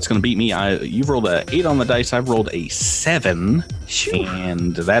 Oh, that's going to beat me. You've rolled a 8 on the dice. I've rolled a 7.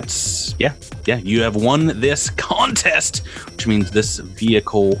 And that's, yeah, you have won this contest, which means this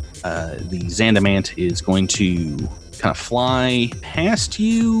vehicle, the Zandamant, is going to kind of fly past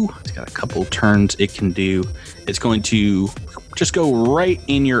you. It's got a couple turns it can do. It's going to just go right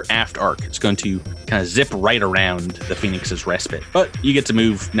in your aft arc. It's going to kind of zip right around the Phoenix's respite. But you get to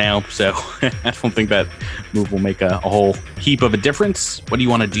move now, so I don't think that move will make a whole heap of a difference. What do you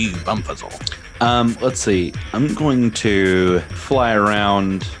want to do, Bumfuzzle? Let's see. I'm going to fly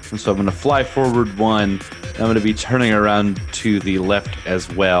around. So I'm going to fly forward 1. I'm going to be turning around to the left as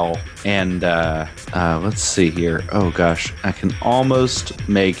well. And let's see here. Oh, gosh. I can almost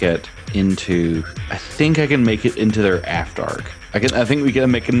make it into... I think I can make it into their aft arc. I think we can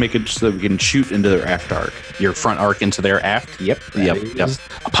make it so that we can shoot into their aft arc. Your front arc into their aft? Yep.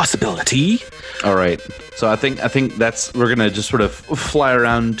 A possibility. All right. So I think we're gonna just sort of fly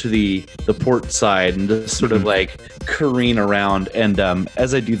around to the port side and just sort of like careen around. And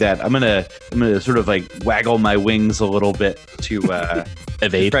as I do that, I'm gonna sort of like waggle my wings a little bit to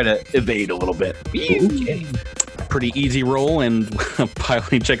evade. Try to evade a little bit. Okay. Pretty easy roll and a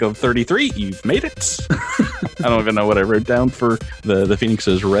piloting check of 33. You've made it. I don't even know what I wrote down for the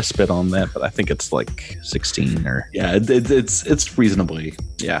Phoenix's respite on that, but I think it's like 16 or... Yeah, it's reasonably,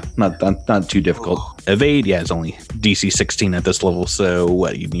 not too difficult. Evade, it's only DC 16 at this level, so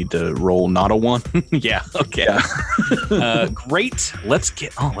what, you need to roll not a 1? Yeah, okay. Yeah. Great. Let's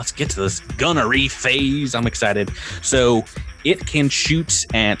get to this gunnery phase. I'm excited. So it can shoot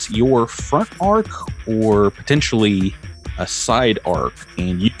at your front arc or potentially a side arc,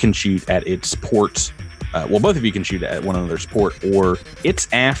 and you can shoot at its port. Both of you can shoot at one another's port, or it's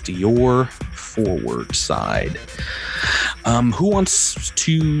aft your forward side. Who wants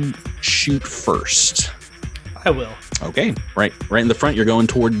to shoot first? I will. Okay, right in the front. You're going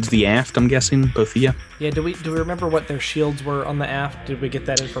towards the aft, I'm guessing, both of you. Yeah. Do we remember what their shields were on the aft? Did we get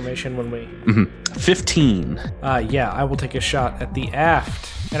that information when we? 15. Yeah. I will take a shot at the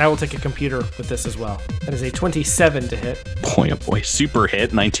aft, and I will take a computer with this as well. That is a 27 to hit. Boy, oh boy, super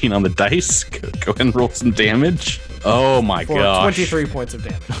hit. 19 on the dice. Go ahead and roll some damage. Oh my gosh. 23 points of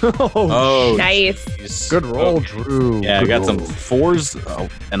damage. Oh, nice. Geez. Good roll, Drew. Yeah, I got some 4s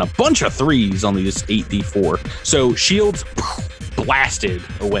and a bunch of 3s on these 8d4. So shields blasted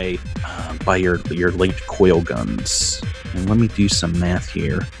away by your late coil guns. And let me do some math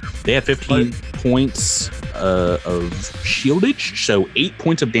here. They have 15 points of shieldage, so 8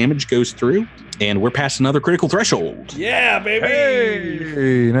 points of damage goes through. And we're past another critical threshold. Yeah, baby.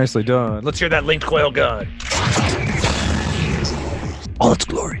 Hey, nicely done. Let's hear that linked coil gun. All its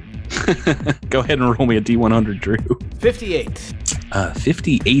glory. Go ahead and roll me a D100, Drew. 58.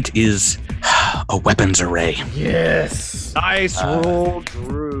 58 is a weapons array. Yes. Nice roll,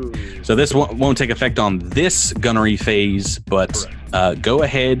 Drew. So this won't take effect on this gunnery phase, but go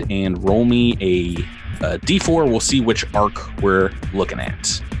ahead and roll me a D4. We'll see which arc we're looking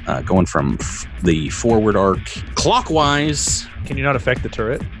at. Going from the forward arc clockwise. Can you not affect the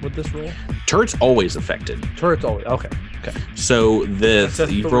turret with this roll? Turret's always affected. Turret's always okay. So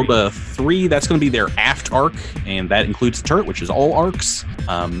you rolled a 3. That's going to be their aft arc, and that includes the turret, which is all arcs.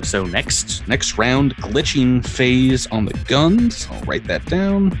 So next round, glitching phase on the guns. I'll write that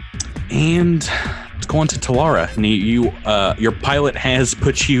down. And let's go on to Talara. And your pilot has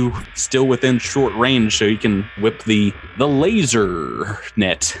put you still within short range, so you can whip the laser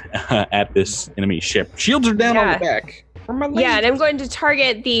net at this enemy ship. Shields are down on the back. Yeah, and I'm going to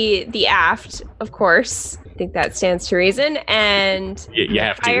target the aft, of course. I think that stands to reason. And you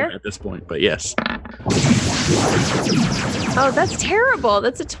have to at this point, but yes. Oh, that's terrible.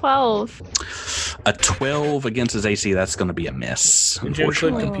 That's a 12. A 12 against his AC, that's going to be a miss. Did you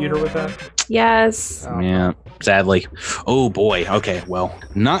include computer with that? Yes. Yeah, sadly. Oh boy. Okay, well,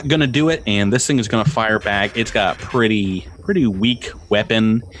 not going to do it, and this thing is going to fire back. It's got pretty weak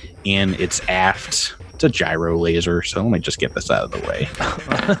weapon in its aft. It's a gyro laser, so let me just get this out of the way.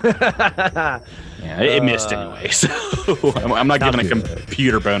 Yeah, it missed anyway, so I'm not giving a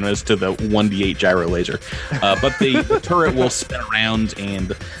computer bonus to the 1d8 gyro laser. But the turret will spin around, and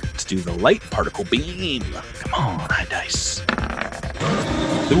let's do the light particle beam. Come on, high dice.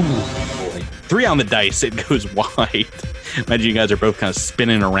 Ooh, boy. 3 on the dice, it goes wide. Imagine you guys are both kind of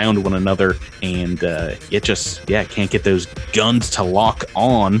spinning around one another, and it just, can't get those guns to lock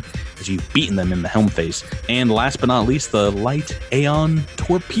on as you've beaten them in the helm phase. And last but not least, the light Aeon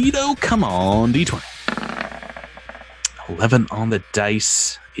torpedo. Come on, D20. 11 on the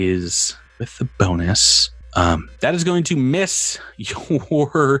dice is with the bonus. That is going to miss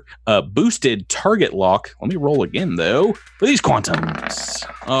your boosted target lock. Let me roll again, though, for these quantums.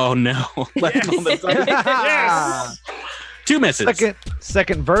 Oh, no. Left on the dice. Yes! 2 misses.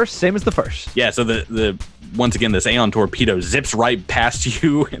 Second verse, same as the first. Yeah, so the once again, this Aeon torpedo zips right past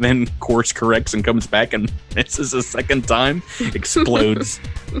you and then course corrects and comes back and misses a second time. Explodes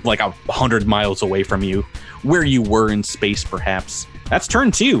like 100 miles away from you, where you were in space, perhaps. That's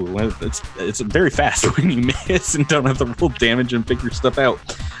turn 2. It's very fast when you miss and don't have to roll damage and figure stuff out.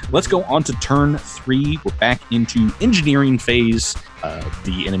 Let's go on to turn 3. We're back into engineering phase.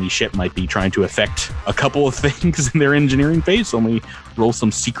 The enemy ship might be trying to affect a couple of things in their engineering phase, so let me roll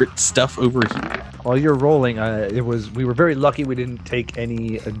some secret stuff over here. While you're rolling, we were very lucky we didn't take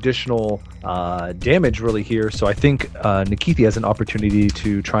any additional damage really here, so I think Nikithi has an opportunity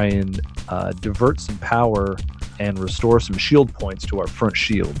to try and divert some power and restore some shield points to our front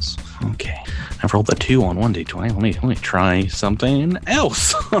shields. Okay, I've rolled a 2 on 1d20. Let me try something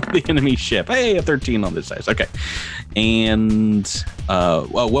else on the enemy ship. Hey, a 13 on this dice. Okay, and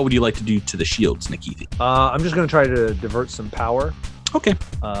what would you like to do to the shields, Nikithi? I'm just going to try to divert some power. Okay.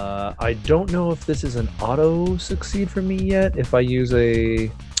 I don't know if this is an auto succeed for me yet. If I use a...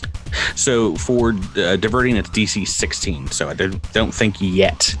 So for diverting, it's DC 16. So I don't think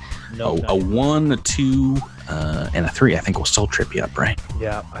yet. No, a 1, a 2, and a 3, I think will still trip you up, right?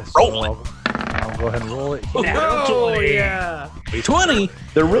 Yeah. Roll it. I'll go ahead and roll it. Oh, yeah. 20.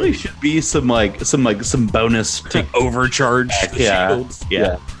 There really should be some bonus to Overcharge Yeah. shields.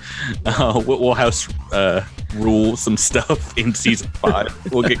 Yeah. We'll house rule some stuff in season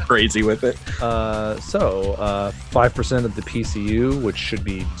 5. We'll get crazy with it. So 5% of the PCU, which should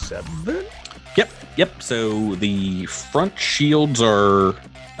be 7. Yep. So the front shields are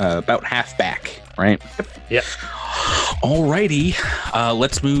about half back, right? Yep. Alrighty.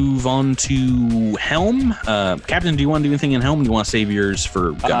 Let's move on to helm. Captain, do you want to do anything in helm? Or do you want to save yours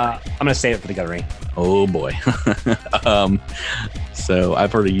for gunnery? I'm going to save it for the gunnery. Oh boy. So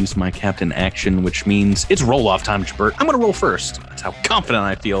I've already used my captain action, which means it's roll off time, Jabert. I'm going to roll first. That's how confident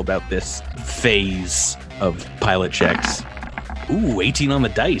I feel about this phase of pilot checks. Ooh, 18 on the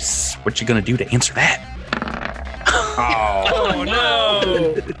dice. What you going to do to answer that? Oh, no.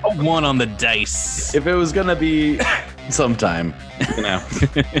 A 1 on the dice. If it was gonna be sometime.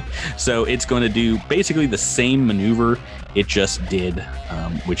 So it's going to do basically the same maneuver it just did,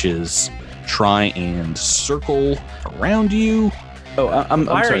 which is try and circle around you. Oh, I'm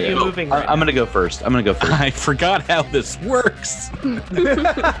Why sorry. are you moving right I'm gonna go first. I forgot how this works. It's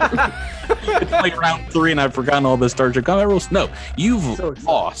like round 3 and I've forgotten all the Star Trek combat rules. No, you've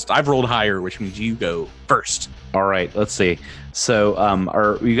lost. I've rolled higher, which means you go first. All right, let's see. So,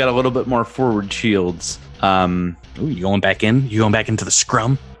 we got a little bit more forward shields. Ooh, you going back in? You going back into the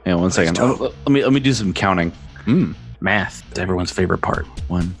scrum? Yeah, 1 second. Let me do some counting. Math. It's everyone's favorite part.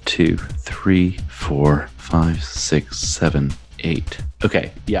 1, 2, 3, 4, 5, 6, 7, 8.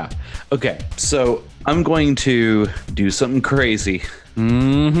 Okay, yeah. Okay, so I'm going to do something crazy.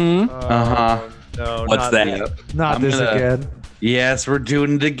 Mm-hmm. No, What's not that? Not I'm this gonna- again. Yes, we're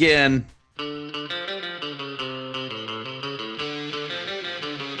doing it again.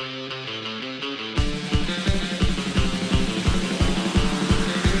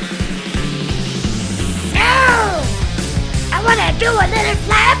 No! I wanna do a little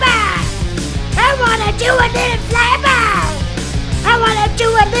flyby! I wanna do a little flyby! I wanna do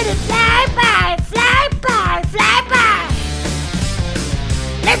a little flyby! Flyby! Flyby!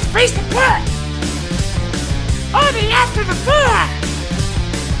 Let's face the put! Only after the 4!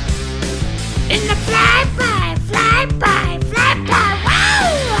 In the flyby! Flyby! Flyby!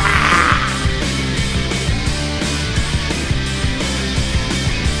 Wow!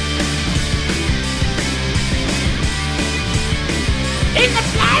 In the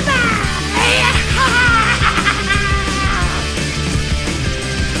flyby!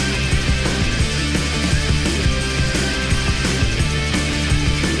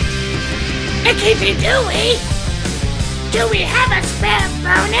 Nikithi, do we have a spare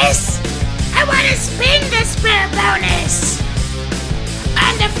bonus? I want to spin the spare bonus!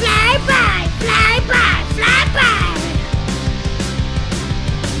 On the flyby! Flyby!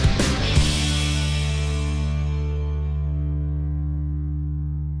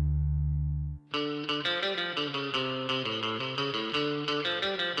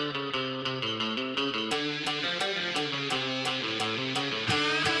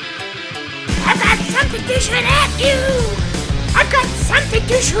 something to shoot at you. I've got something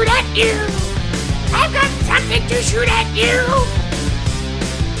to shoot at you. I've got something to shoot at you.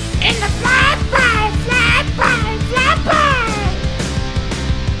 In the flyby, flyby, flyby.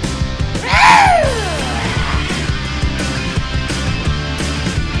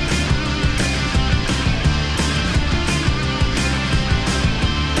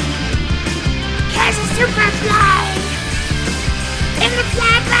 Catch a superfly in the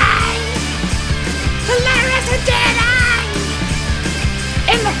flyby. Hilarious and dead eye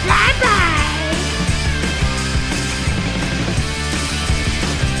in the flyby.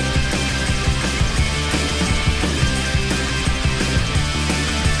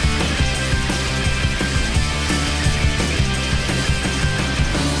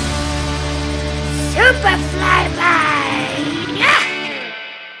 Super flyby. Yeah.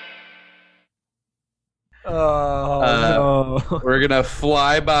 Oh, no. We're gonna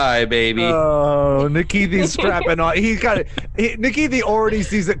fly by, baby. Oh, Nikithi's strapping on. Nikithi already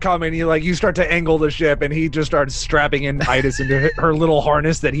sees it coming. You start to angle the ship, and he just starts strapping in Itis into her little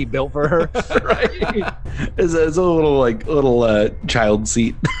harness that he built for her. Right? It's a little child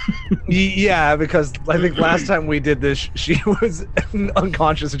seat. Yeah, because I think last time we did this, she was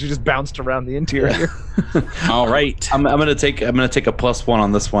unconscious and she just bounced around the interior. All right. I'm gonna take a +1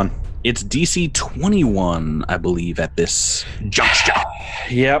 on this one. It's DC 21, I believe, at this juncture.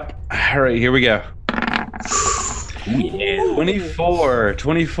 Yep. All right, here we go. Yeah.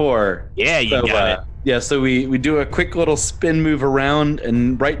 24. Yeah, you got it. Yeah, so we do a quick little spin move around,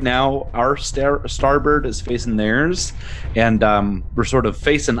 and right now our starboard is facing theirs, and we're sort of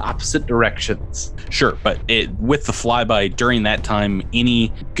facing opposite directions. Sure, but with the flyby, during that time,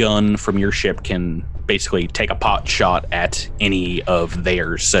 any gun from your ship can basically take a pot shot at any of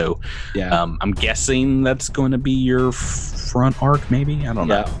theirs. So Yeah. I'm guessing that's going to be your front arc, maybe? I don't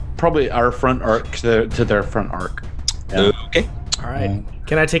know. Yeah, probably our front arc to their front arc. Yeah. Okay. All right.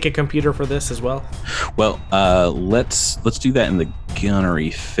 Can I take a computer for this as well? Well, let's do that in the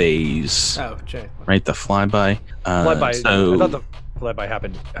gunnery phase. Oh, Jay. Right, the flyby. Flyby. So I thought the flyby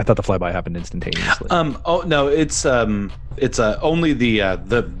happened. I thought the flyby happened instantaneously. Oh no, it's only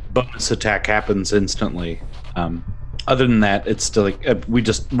the bonus attack happens instantly. Other than that, it's still we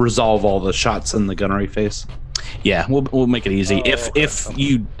just resolve all the shots in the gunnery phase. yeah, we'll make it easy. Oh, If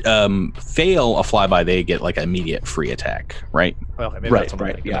you fail a flyby, they get like immediate free attack, right? Okay, maybe Right, that's something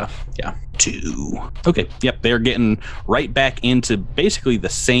right, like yeah, that. yeah. 2. Okay, yep, they're getting right back into basically the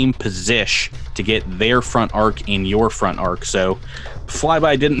same position to get their front arc in your front arc. So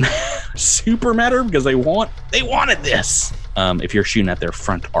flyby didn't super matter because they wanted this. If you're shooting at their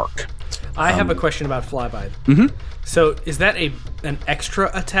front arc. I have a question about flyby. Mhm. So is that an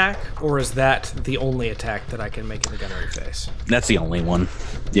extra attack, or is that the only attack that I can make in the gunnery phase? That's the only one.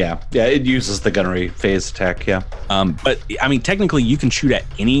 Yeah, it uses the gunnery phase attack, yeah. But I mean, technically, you can shoot at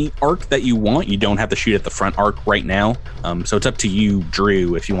any arc that you want. You don't have to shoot at the front arc right now. So it's up to you,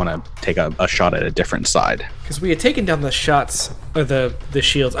 Drew, if you want to take a shot at a different side. Because we had taken down the shots, or the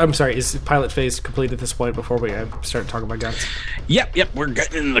shields. I'm sorry, is pilot phase complete at this point before we start talking about guns? Yep, we're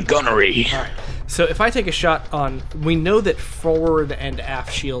getting in the gunnery. All right. So if I take a shot on, we know that forward and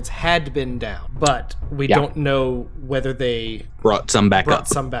aft shields had been down, but we don't know whether they Brought some back brought up.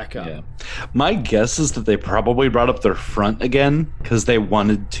 some back up. Yeah. My guess is that they probably brought up their front again because they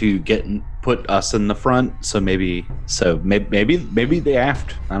wanted to put us in the front. So maybe the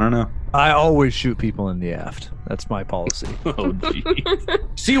aft. I don't know. I always shoot people in the aft. That's my policy. Oh, geez.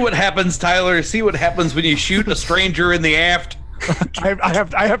 See what happens, Tyler. See what happens when you shoot a stranger in the aft.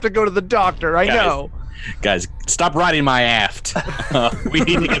 I have to go to the doctor. I know. Guys, stop riding my aft. We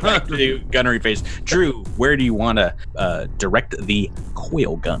need to get back to gunnery phase. Drew, where do you want to direct the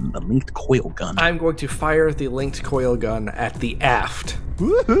coil gun, the linked coil gun? I'm going to fire the linked coil gun at the aft,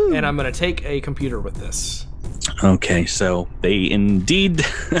 Woohoo. and I'm going to take a computer with this. Okay, so they indeed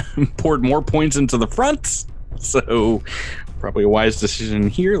poured more points into the front. So probably a wise decision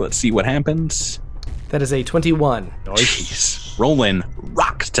here. Let's see what happens. That is a 21 Jeez, rolling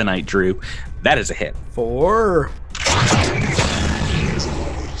rocks tonight, Drew. That is a hit. for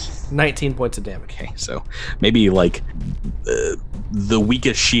 19 points of damage. Okay, so maybe like the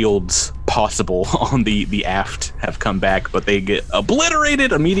weakest shields possible on the aft have come back, but they get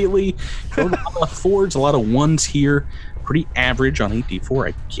obliterated immediately. A lot of 4s, a lot of 1s here. Pretty average on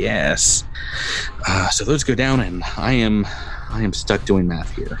 8d4, I guess. So those go down, and I am stuck doing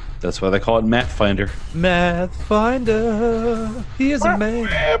math here. That's why they call it Math Finder. Math finder. He is a man.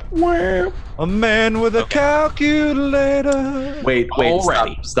 A man with a calculator. Wait,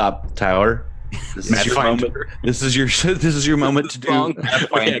 Alrighty. stop, Tyler. This is your moment. This is your moment to do.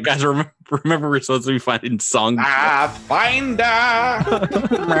 Okay, guys, remember we're supposed to be finding songs. Pathfinder.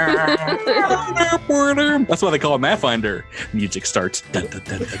 That's why they call it Mathfinder. Music starts. Dun, dun,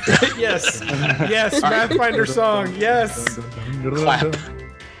 dun, dun, dun. Yes. Yes, Pathfinder song. Yes. Clap.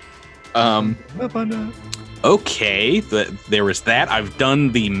 Okay, there was that. I've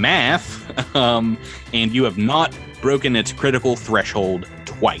done the math, and you have not broken its critical threshold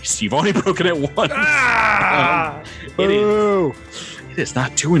twice. You've only broken it once. It is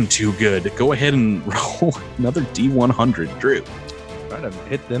not doing too good. Go ahead and roll another D100, Drew. Trying to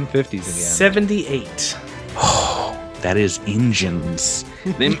hit them 50s again. 78. Oh, that is engines.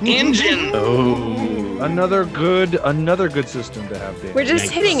 Them engines. Oh, another good system to have. Dave. We're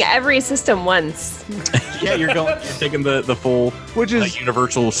just hitting every system once. Yeah, you're taking the full, which is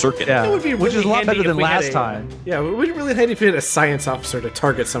universal circuit. Yeah, It would be which is a lot better than last time. time. Yeah, it would be really handy if we had a science officer to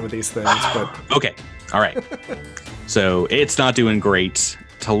target some of these things. But Okay, all right. So it's not doing great.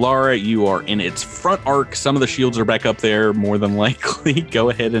 Talara, you are in its front arc. Some of the shields are back up there, more than likely. Go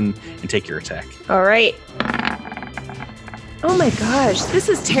ahead and take your attack. All right. Oh my gosh, this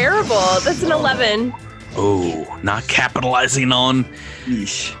is terrible. That's an 11. Oh, not capitalizing on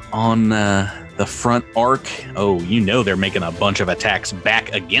the front arc. Oh, you know they're making a bunch of attacks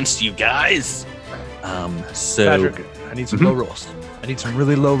back against you guys. So Patrick, I need some low rolls. I need some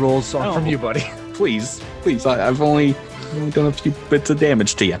really low rolls from you, buddy. Please, I've only done a few bits of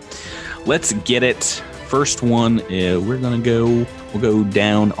damage to you. Let's get it. First one, we'll go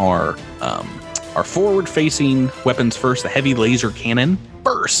down our forward-facing weapons first. The heavy laser cannon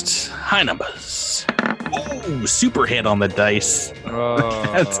first. High numbers. Oh, super hit on the dice.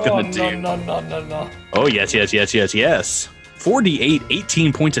 That's gonna do. No. Oh, yes. 4d8,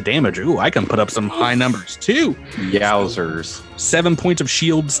 18 points of damage. Ooh, I can put up some high numbers too. Yowzers. 7 points of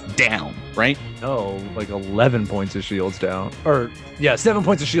shields down, right? No, like 11 points of shields down. 7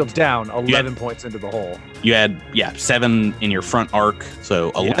 points of shields down, 11 points into the hole. You had, 7 in your front arc. So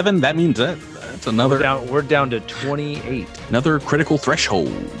 11, that means that's another. We're down to 28. Another critical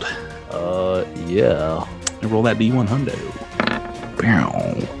threshold. Yeah. I roll that D100.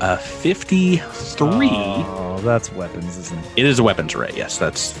 53. Oh, that's weapons, isn't it? It is a weapons array, yes.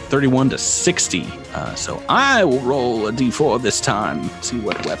 That's 31 to 60. So I will roll a D4 this time. See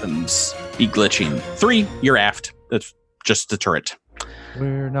what weapons be glitching. 3, you're aft. That's just the turret.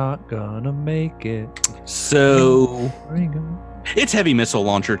 We're not gonna make it. So it's heavy missile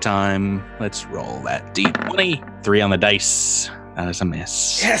launcher time. Let's roll that D20. 3 on the dice. That is a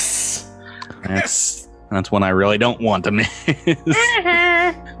miss. Yes. That's one I really don't want to miss.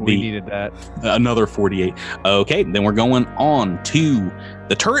 We needed that. Another 48. Okay, then we're going on to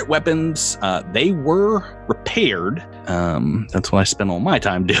the turret weapons. They were repaired. That's what I spent all my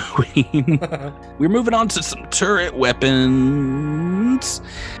time doing. We're moving on to some turret weapons.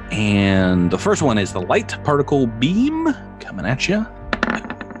 And the first one is the light particle beam coming at you.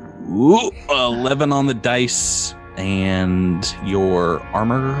 Ooh, 11 on the dice. And your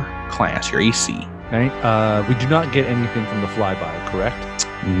armor class, your AC. Right? We do not get anything from the flyby, correct?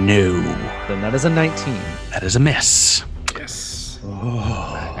 No. Then that is a 19. That is a miss. Yes.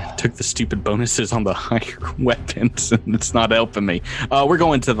 I took the stupid bonuses on the higher weapons, and it's not helping me. We're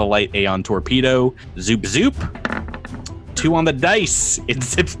going to the light Aeon torpedo. Zoop, zoop. 2 on the dice. It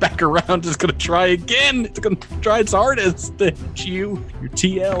zips back around. It's going to try again. It's going to try its hardest to hit you. Your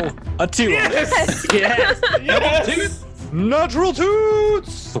TL. A 2. Yes. Yes. Natural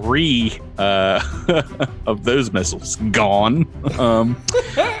toots! 3 of those missiles gone.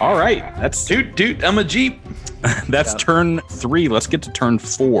 All right, that's Toot, I'm a Jeep. that's turn 3. Let's get to turn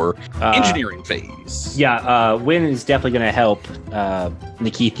 4. Engineering phase. Yeah, Win is definitely going to help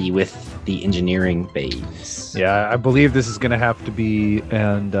Nikithi with the engineering phase. Yeah, I believe this is going to have to be,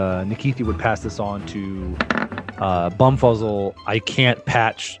 and Nikithi would pass this on to Bumfuzzle. I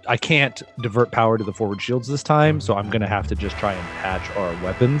can't divert power to the forward shields this time, so I'm going to have to just try and patch our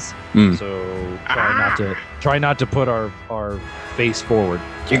weapons. So try not to put our face forward.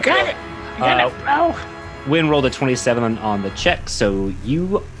 You got it. You got it, bro. Win rolled a 27 on the check, so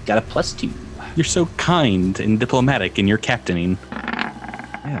you got a +2. You're so kind and diplomatic in your captaining.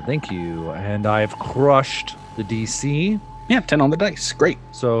 Yeah, thank you. And I've crushed the DC. Yeah, 10 on the dice. Great.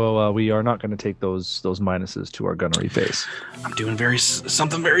 So we are not going to take those minuses to our gunnery phase. I'm doing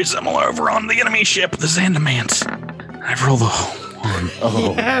something very similar over on the enemy ship, the Zandamant. I've rolled a 1.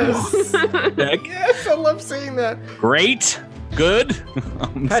 Oh, Yes. Yes, I love seeing that. Great. Good.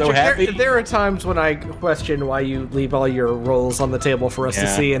 I'm Patrick, so happy. there are times when I question why you leave all your rolls on the table for us to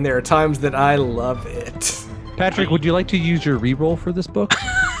Yeah. see, and there are times that I love it. Patrick, would you like to use your reroll for this book?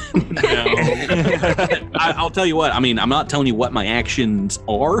 I'll tell you what. I mean, I'm not telling you what my actions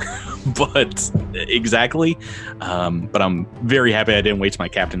are, but exactly. But I'm very happy I didn't waste my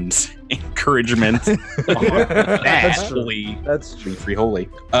captain's encouragement. That's true. That's true. Free holy.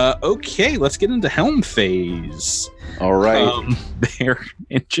 Okay, let's get into helm phase. All right. Their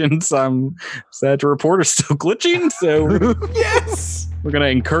engines, I'm sad to report, are still glitching. So Yes! we're going to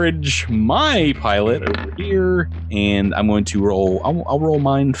encourage my pilot over here, and I'm going to roll. I'll roll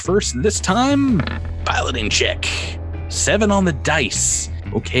mine first this time. Piloting check. 7 on the dice.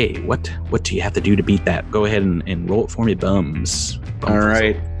 Okay, what do you have to do to beat that? Go ahead and roll it for me, bums. All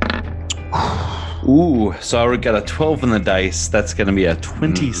right. Ooh, so I already got a 12 on the dice. That's going to be a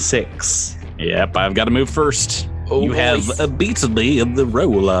 26. Yep, I've got to move first. Oh, you have boy. a beatedly of the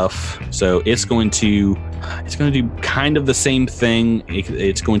roll off, so it's going to do kind of the same thing.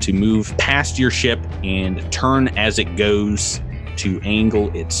 It's going to move past your ship and turn as it goes to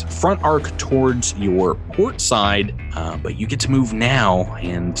angle its front arc towards your port side, but you get to move now,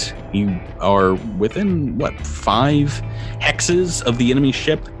 and you are within 5 hexes of the enemy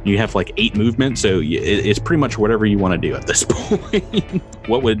ship. You have 8 movement, so it's pretty much whatever you want to do at this point.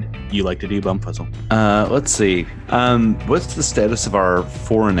 What would you like to do, Bumfuzzle? Let's see. What's the status of our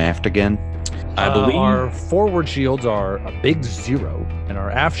fore and aft again? I believe Our forward shields are a big 0, and our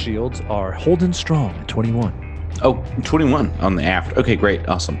aft shields are holding strong at 21. Oh, 21 on the aft. Okay, great.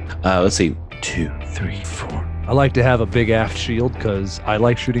 Awesome. Let's see. 2, 3, 4. I like to have a big aft shield because I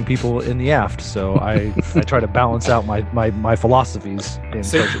like shooting people in the aft, so I try to balance out my philosophies in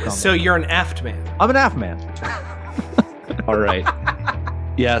social combat. So you're an aft man. I'm an aft man. All right.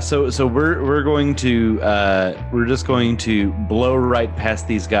 Yeah, so we're going to we're just going to blow right past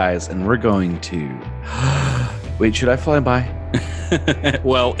these guys, and we're going to wait. Should I fly by?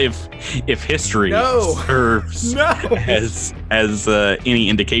 well, if history No. serves No. as any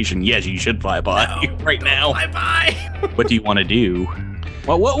indication, yes, you should fly by right now. Bye-bye. What do you want to do?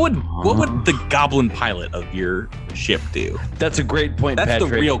 Well, what would the goblin pilot of your ship do? That's a great point, That's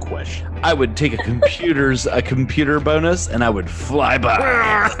Patrick. the real question. I would take a computer bonus, and I would fly by.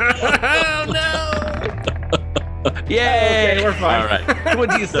 Oh, no. Yay! Okay, we're fine. All right.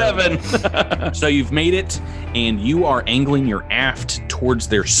 27. So you've made it, and you are angling your aft towards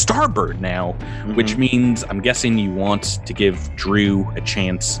their starboard now, which means I'm guessing you want to give Drew a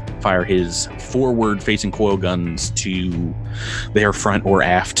chance to fire his forward-facing coil guns to their front or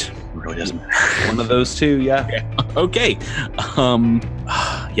aft. It really doesn't matter. One of those two, yeah. Okay.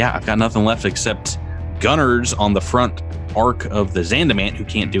 Yeah, I've got nothing left except gunners on the front arc of the Zandamant, who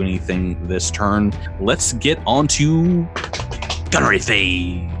can't do anything this turn. Let's get on to gunnery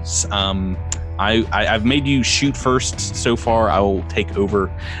phase. I've made you shoot first so far. I will take over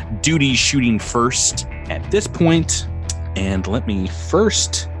duty shooting first at this point, and let me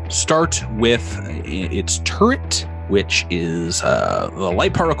first start with its turret, which is the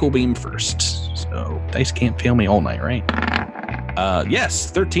light particle beam first. So dice can't fail me all night, right?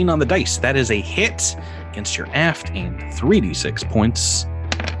 Yes, 13 on the dice. That is a hit against your aft, and 3d6 points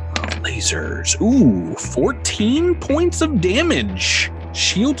of lasers. Ooh, 14 points of damage.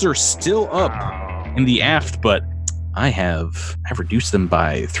 Shields are still up in the aft, but I've reduced them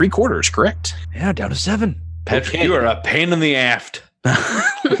by 3/4, correct? Yeah, down to 7. Patrick, Okay. you are a pain in the aft.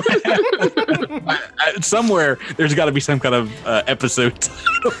 Somewhere there's got to be some kind of episode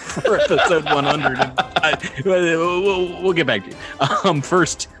title for episode 100. We'll get back to you.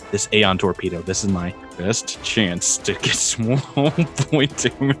 First, this Aeon torpedo. This is my best chance to get small point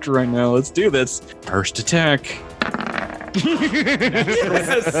damage right now. Let's do this. First attack.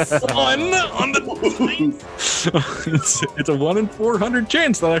 Yes. 1 on the it's a 1 in 400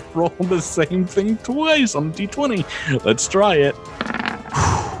 chance that I roll the same thing twice on D20. Let's try it.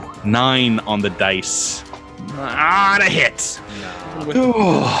 9 on the dice. A hit.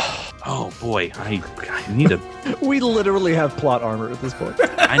 Oh boy, I need a. We literally have plot armor at this point.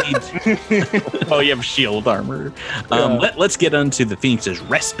 I need. Oh, you have shield armor. Let's get into the Phoenix's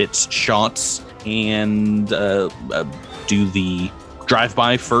respite shots and do the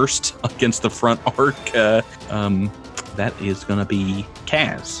drive-by first against the front arc. That is going to be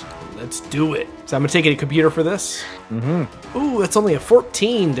Kaz. Let's do it. So I'm going to take a computer for this. Mm-hmm. Ooh, that's only a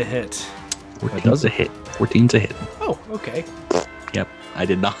 14 to hit. 14's a hit. 14's a hit. Oh, okay. Yep, I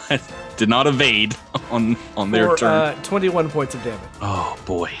did not evade on their For turn. 21 points of damage. Oh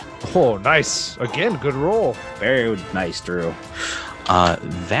boy. Oh, nice. Again, good roll. Very nice, Drew.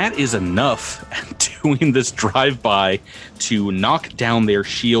 That is enough doing this drive-by to knock down their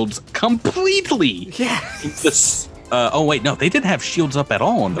shields completely. Yes. This. Oh wait, no, they didn't have shields up at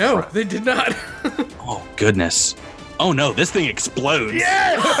all on the No, front. they did not. Oh goodness. Oh no, this thing explodes.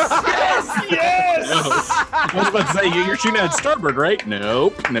 Yes! I was about to say, you're shooting at starboard, right?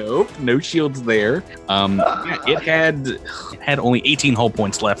 Nope, no shields there. It had only 18 hull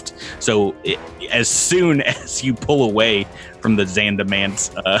points left. So as soon as you pull away from the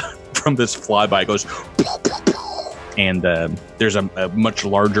Zandamance, from this flyby, it goes, and there's a much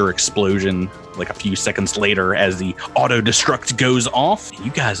larger explosion like a few seconds later as the auto destruct goes off.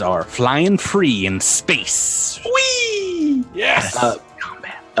 You guys are flying free in space. Whee! Yes!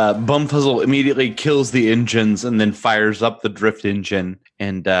 Bumfuzzle immediately kills the engines and then fires up the drift engine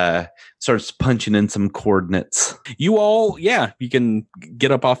and starts punching in some coordinates. You all, you can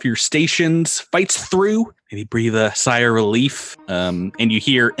get up off your stations, fights through, maybe breathe a sigh of relief, and you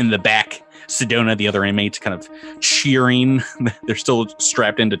hear in the back Sedona, the other inmates, kind of cheering. They're still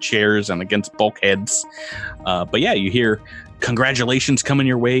strapped into chairs and against bulkheads. But you hear congratulations coming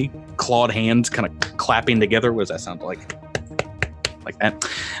your way, clawed hands kind of clapping together. What does that sound like? Like that.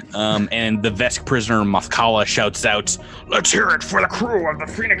 And the Vesk prisoner Mothkala shouts out, "Let's hear it for the crew of the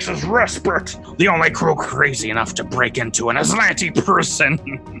Phoenix's Respite, the only crew crazy enough to break into an Aslanti prison."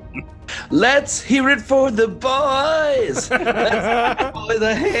 Let's hear it for the boys. Let's hear it for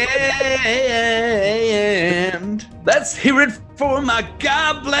the hand. Let's hear it for my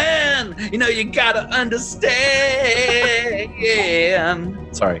goblin. You know, you gotta understand.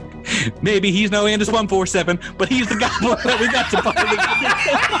 Sorry. Maybe he's no Andis 147, but he's the goblin that we got to buy.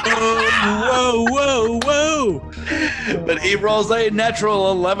 Whoa. But he rolls a natural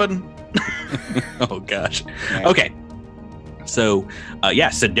 11. Oh, gosh. Okay. So,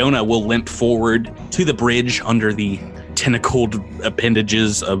 Sedona will limp forward to the bridge under the tentacled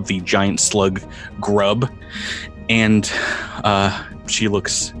appendages of the giant slug grub. And she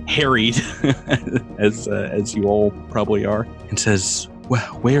looks harried, as you all probably are, and says,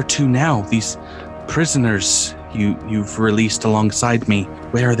 "Well, where to now? These prisoners you've released alongside me,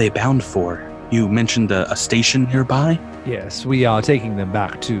 where are they bound for? You mentioned a station nearby?" Yes, we are taking them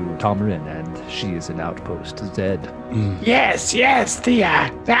back to Tamarin, and she is an outpost, Zed. Yes, the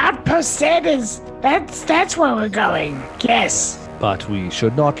outpost Zed is... That's where we're going. Yes. But we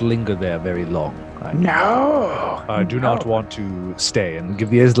should not linger there very long. No. I do not want to stay and give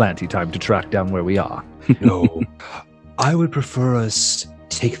the Aslanti time to track down where we are. No. I would prefer us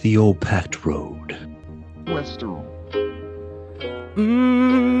take the old packed road.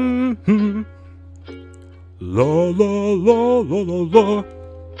 Mm-hmm. La la la la la la.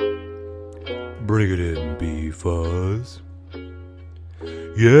 Bring it in, B-Fuzz.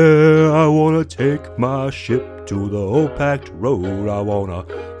 Yeah, I wanna take my ship to the old packed road. I wanna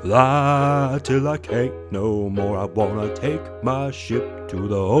fly till I can't no more. I wanna take my ship to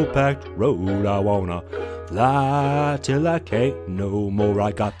the old packed road. I wanna fly till I can't no more.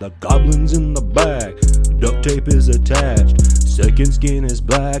 I got the goblins in the back, duct tape is attached. Second skin is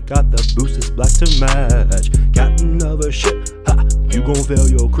black, got the boots is black to match. Captain of a ship, ha, you gon' fail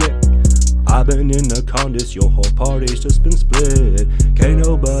your crit. I've been in the Condis, your whole party's just been split. Can't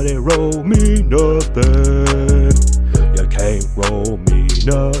nobody roll me nothing. You can't roll me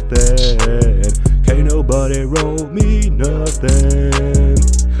nothing. Can't nobody roll me nothing.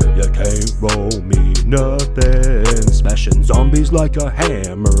 You can't roll me nothing. Smashing zombies like a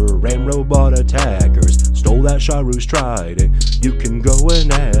hammer, ram robot attackers. Stole that Sharu's trident, you can go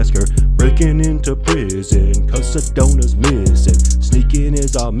and ask her. Breaking into prison, cause Sedona's missing. Sneaking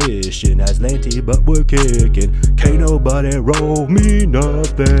is our mission, Aslanti, but we're kicking. Can't nobody roll me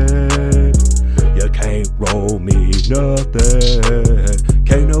nothing. You can't roll me nothing.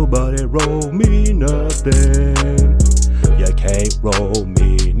 Can't nobody roll me nothing. You can't roll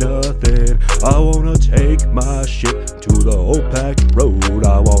me nothing. I wanna take my ship to the old packed road.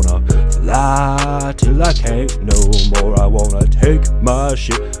 I wanna fly till I can't no more. I wanna take my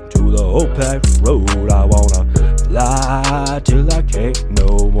ship to the old packed road. I wanna fly till I can't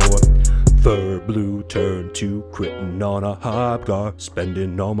no more. Third blue turn to critting on a hobgar.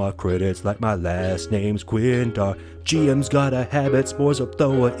 Spending all my credits like my last name's Quintar. GM's got a habit, spores of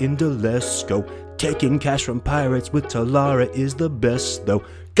Thoa into Lesko. Taking cash from pirates with Talara is the best though.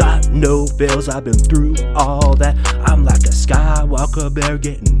 Got no fails, I've been through all that. I'm like a Skywalker bear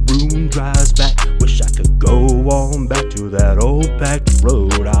getting room drives back. Wish I could go on back to that old packed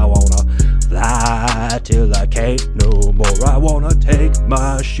road. I wanna fly till I can't no more. I wanna take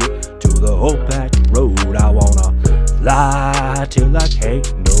my ship to the old packed road. I wanna fly till I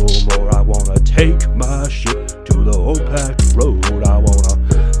can't no more. I wanna take my ship to the old packed road. I wanna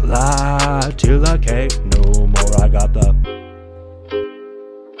fly till I can't no more. I got the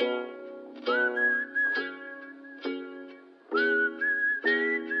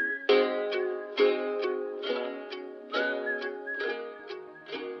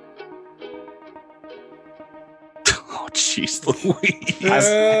jeez Louise.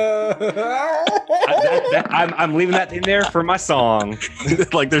 I'm leaving that in there for my song.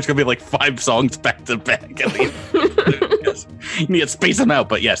 Like there's gonna be like 5 songs back to back. Yes. You need to space them out,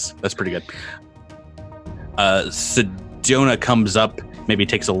 but yes, that's pretty good. Sedona comes up, maybe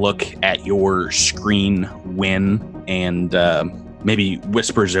takes a look at your screen, Win, and maybe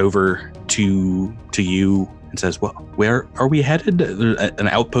whispers over to you and says, "Well, where are we headed? An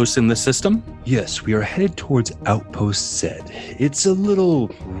outpost in the system?" Yes, we are headed towards Outpost Zed. It's a little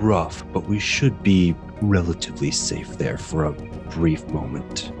rough, but we should be relatively safe there for a brief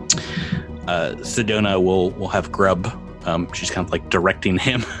moment. Sedona will have Grub. She's kind of like directing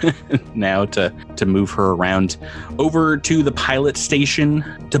him now to move her around over to the pilot station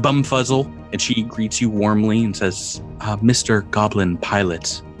to Bumfuzzle, and she greets you warmly and says, "Mr. Goblin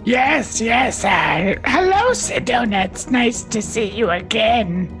Pilot." Yes. Hello, Sedona. It's nice to see you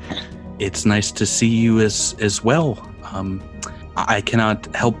again. It's nice to see you as well. I cannot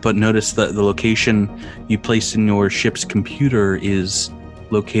help but notice that the location you placed in your ship's computer is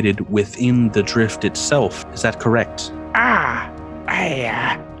located within the drift itself. Is that correct?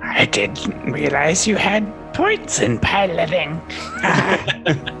 I didn't realize you had points in piloting.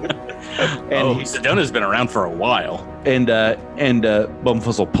 Sedona's been around for a while. And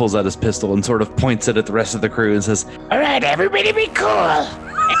Bumfuzzle pulls out his pistol and sort of points it at the rest of the crew and says, "All right, everybody be cool.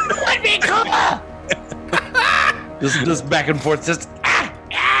 Everyone be cool." just back and forth, just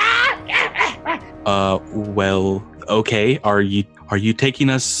Well, okay. Are you taking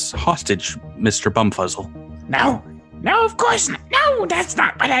us hostage, Mr. Bumfuzzle? No, of course not. No, that's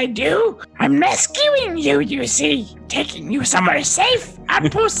not what I do. I'm rescuing you, you see. Taking you somewhere safe.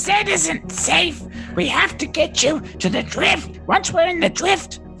 Outpost Zed isn't safe. We have to get you to the drift. Once we're in the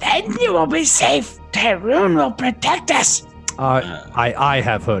drift, then you will be safe. Tyrone will protect us. I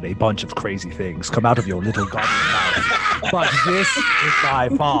have heard a bunch of crazy things come out of your little goblin mouth, but this is by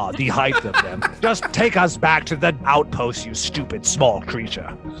far the height of them. Just take us back to the outpost, you stupid small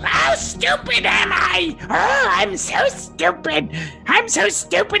creature. How stupid am I? Oh, I'm so stupid. I'm so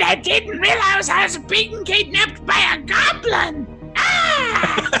stupid I didn't realize I was being kidnapped by a goblin.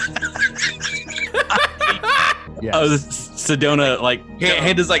 Yes. Sedona, like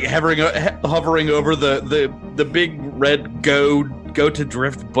hand is like hovering over the big red go to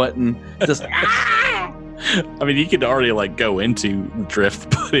drift button. Just I mean, you could already like go into drift,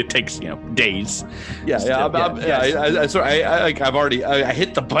 but it takes days. I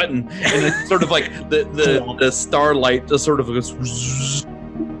hit the button, and it's sort of like the starlight just sort of goes,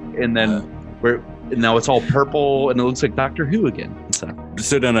 and then now it's all purple, and it looks like Doctor Who again. So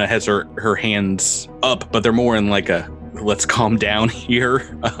Sedona has her hands up, but they're more in like a let's calm down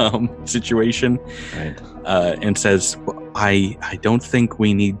here situation, right. And says, I don't think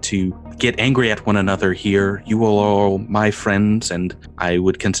we need to get angry at one another here. You all are all my friends, and I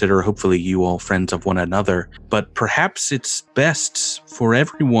would consider hopefully you all friends of one another. But perhaps it's best for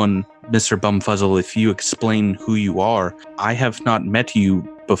everyone, Mr. Bumfuzzle, if you explain who you are. I have not met you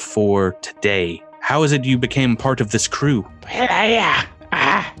before today. How is it you became part of this crew? Well,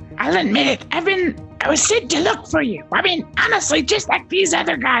 I'll admit it. I was sent to look for you. I mean, honestly, just like these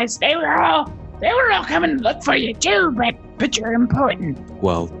other guys, they were all coming to look for you too, but you're important.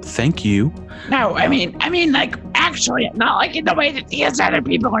 Well, thank you. No, I mean, like, actually, not like in the way that these other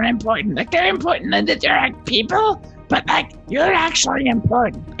people are important. Like, they're important and that they're like people, but like, you're actually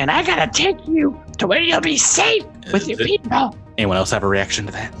important. And I gotta take you to where you'll be safe with your people. Anyone else have a reaction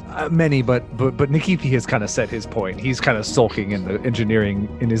to that? Many, but Nikithi has kind of said his point. He's kind of sulking in the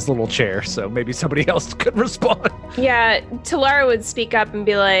engineering in his little chair, so maybe somebody else could respond. Yeah, Talara would speak up and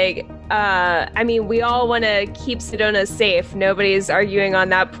be like, I mean, we all want to keep Sedona safe. Nobody's arguing on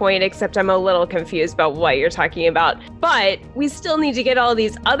that point, except I'm a little confused about what you're talking about. But we still need to get all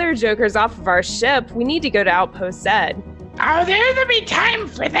these other jokers off of our ship. We need to go to Outpost Zed. Oh, there'll be time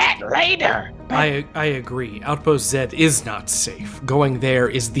for that later. I agree. Outpost Zed is not safe. Going there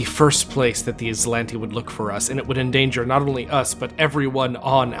is the first place that the Aslanti would look for us, and it would endanger not only us, but everyone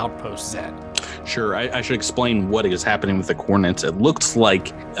on Outpost Zed. Sure, I should explain what is happening with the coordinates. It looks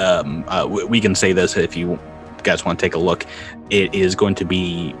like, we can say this if you guys want to take a look. It is going to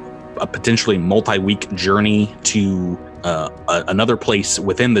be a potentially multi-week journey to another place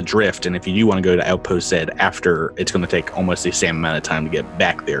within the drift, and if you do want to go to Outpost Zed after, it's going to take almost the same amount of time to get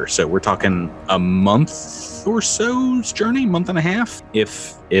back there. So we're talking a month or so's journey, month and a half,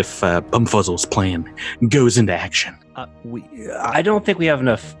 if Bumfuzzle's plan goes into action. I don't think we have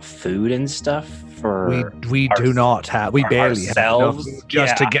enough food and stuff for. We do not have. We barely have enough food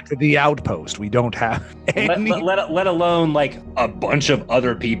just to get to the outpost. We don't have any. Let alone like a bunch of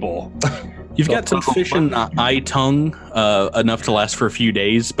other people. You've got some fish in eye tongue, enough to last for a few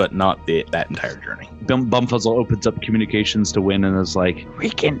days, but not that entire journey. Bumfuzzle opens up communications to Win and is like, We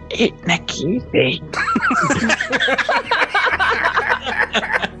can eat Nakiti.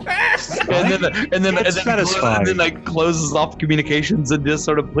 and then like closes off communications and just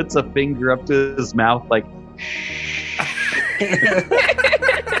sort of puts a finger up to his mouth like,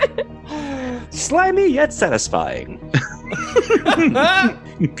 Slimy yet satisfying.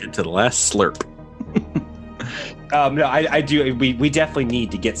 Get to the last slurp. No, I do. We definitely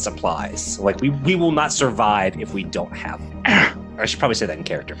need to get supplies. Like we will not survive if we don't have them. I should probably say that in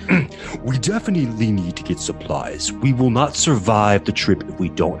character. We definitely need to get supplies. We will not survive the trip if we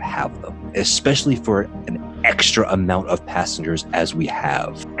don't have them, especially for an extra amount of passengers as we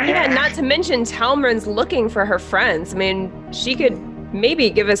have. Yeah, not to mention Talmrin's looking for her friends. I mean, she could maybe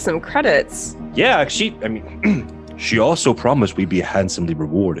give us some credits. Yeah, She also promised we'd be handsomely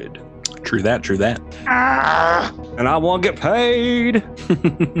rewarded. True that. and I won't get paid.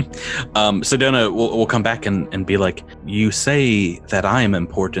 Sedona will come back and be like, you say that I am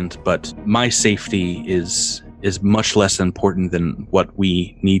important, but my safety is much less important than what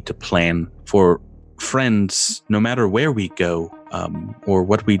we need to plan for friends, no matter where we go, or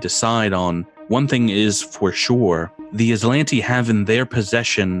what we decide on. One thing is for sure, the Aslanti have in their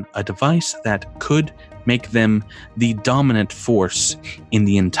possession a device that could make them the dominant force in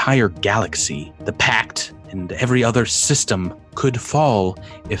the entire galaxy. The Pact and every other system could fall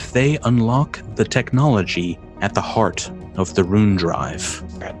if they unlock the technology at the heart of the rune drive.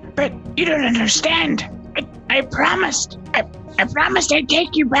 But you don't understand. I promised. I promised I'd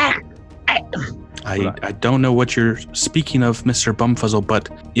take you back. I don't know what you're speaking of, Mr. Bumfuzzle, but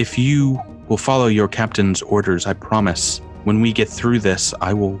if you will follow your captain's orders, I promise, when we get through this,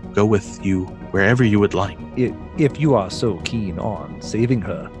 I will go with you wherever you would like. If you are so keen on saving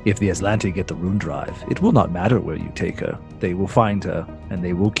her, if the Aslanti get the rune drive, it will not matter where you take her. They will find her, and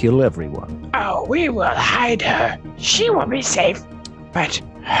they will kill everyone. Oh, we will hide her. She will be safe. But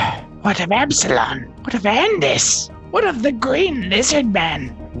what of Absalon? What of Andis? What of the Green Lizard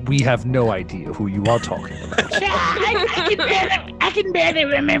Man? We have no idea who you are talking about. Yeah, I can barely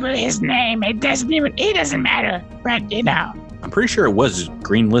remember his name. He doesn't matter. But, you know. I'm pretty sure it was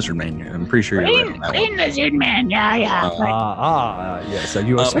Green Lizard Man. I'm pretty sure you're right on that Green Lizard Man, yeah. Yes, so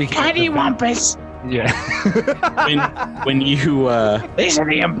you are speaking Cattywampus. Yeah. when you These are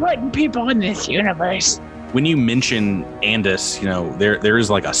the important people in this universe. When you mention Andis, there is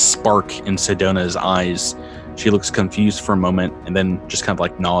like a spark in Sedona's eyes. She looks confused for a moment and then just kind of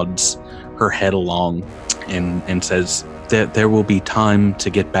like nods her head along and says that there will be time to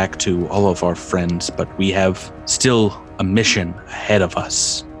get back to all of our friends, but we have still a mission ahead of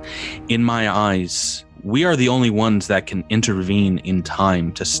us. In my eyes, we are the only ones that can intervene in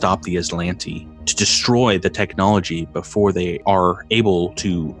time to stop the Aslanti, to destroy the technology before they are able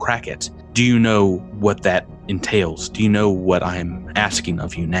to crack it. Do you know what that entails? Do you know what I'm asking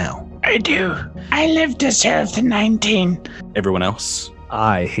of you now? I do. I live to serve the 19. Everyone else?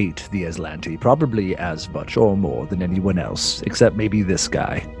 I hate the Aslanti, probably as much or more than anyone else, except maybe this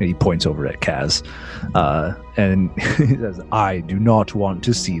guy. And he points over at Kaz. And he says, I do not want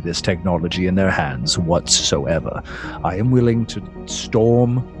to see this technology in their hands whatsoever. I am willing to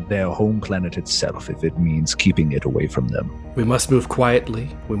storm their home planet itself if it means keeping it away from them. We must move quietly.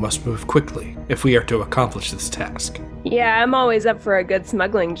 We must move quickly if we are to accomplish this task. Yeah, I'm always up for a good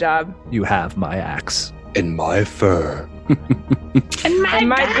smuggling job. You have my axe. And my fur. And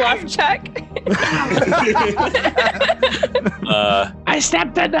my bluff check. I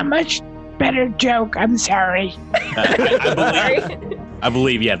stepped on a much better joke. I'm sorry. I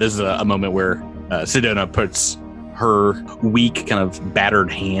believe, yeah, this is a moment where Sedona puts her weak, kind of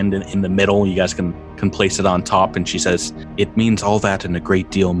battered hand in the middle. You guys can place it on top, and she says, it means all that and a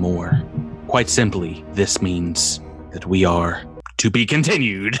great deal more. Quite simply, this means that we are to be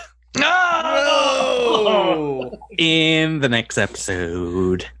continued. No! In the next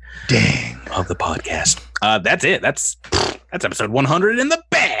episode of the podcast. That's it. That's episode 100 in the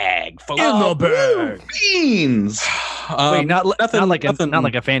bag, folks. In the bag. Beans. Wait, not like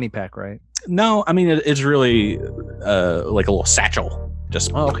nothing. a fanny pack, right? No, I mean it's really like a little satchel.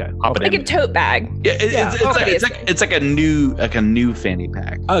 Just okay. Pop it Like in. a tote bag. Yeah, it's like a new fanny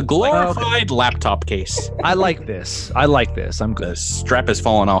pack. A glorified laptop case. I like this. I'm good. The strap has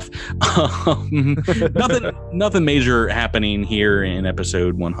fallen off. Nothing major happening here in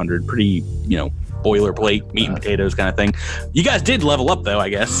episode 100. Pretty, boilerplate, meat and potatoes kind of thing. You guys did level up though, I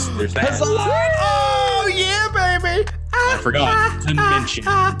guess. There's that. Oh, yeah, baby. I forgot to mention.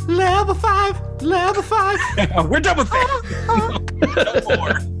 Level 5. We're done with that. No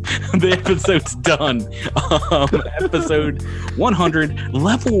more. the episode's done. Episode 100,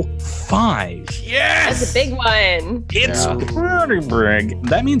 level 5. Yes! That's a big one. It's pretty big.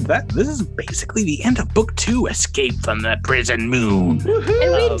 That means that this is basically the end of book 2, Escape from the Prison Moon. And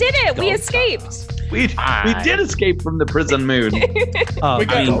we did it. We escaped. We did escape from the prison moon. We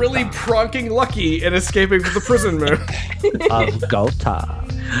got really pronking lucky in escaping from the prison moon. Of Golta.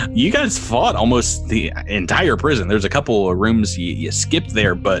 You guys fought almost the entire prison. There's a couple of rooms you skipped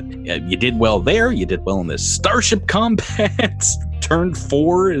there, but you did well there. You did well in this starship combat. Turn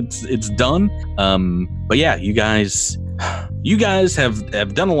 4, it's done. But yeah, you guys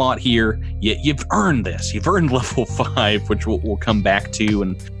have done a lot here. You've earned this. You've earned level 5, which we'll come back to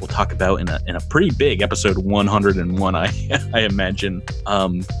and we'll talk about in a pretty big episode 101, I imagine.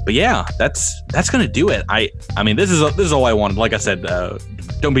 But yeah, that's gonna do it. I mean, this is all I wanted. Like I said,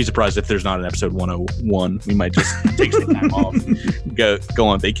 don't be surprised if there's not an episode 101. We might just take some time off, go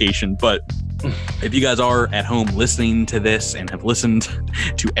on vacation. But if you guys are at home listening to this and have listened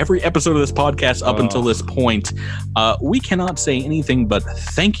to every episode of this podcast up until this point, we cannot say anything but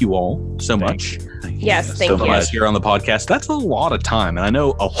thank you all so much. Yes, thank you. Us here on the podcast. That's a lot of time, and I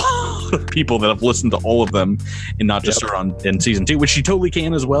know a lot of people that have listened to all of them, and not just in season 2, which you totally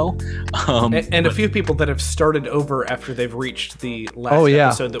can as well. And a few people that have started over after they've reached the last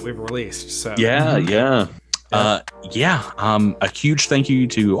episode that we've released. So a huge thank you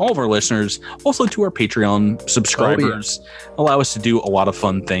to all of our listeners, also to our Patreon subscribers. Allow us to do a lot of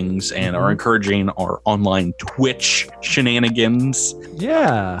fun things and are encouraging our online Twitch shenanigans.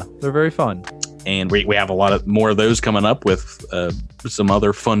 Yeah, they're very fun. And we have a lot more of those coming up with some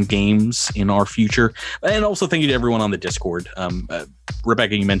other fun games in our future. And also thank you to everyone on the Discord.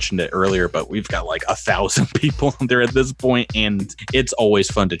 Rebecca, you mentioned it earlier, but we've got like 1,000 people there at this point, and it's always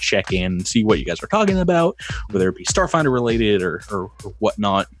fun to check in and see what you guys are talking about, whether it be Starfinder related or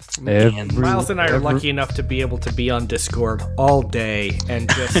whatnot. Miles and I are lucky enough to be able to be on Discord all day and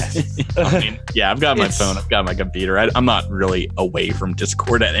just... I mean, I've got my phone, I've got my computer. I'm not really away from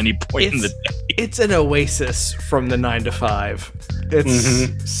Discord at any point in the day. It's an oasis from the 9 to 5.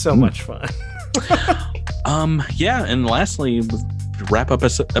 It's so much fun. And lastly, wrap up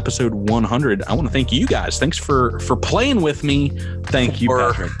episode 100. I want to thank you guys. Thanks for playing with me. Thank you,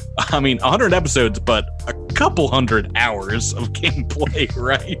 Patrick. I mean, 100 episodes, but a couple hundred hours of gameplay,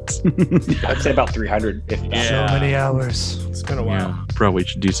 right? I'd say about 300. If that. So many hours. It's been a while. Yeah, probably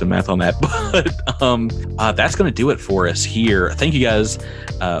should do some math on that, but that's going to do it for us here. Thank you guys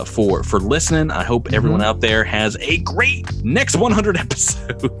for listening. I hope everyone out there has a great next 100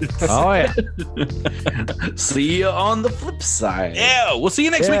 episodes. Oh yeah. See you on the flip side. Yeah, we'll see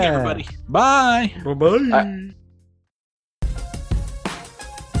you next week, everybody. Bye. Bye-bye.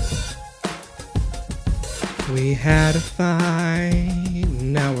 We had a fight,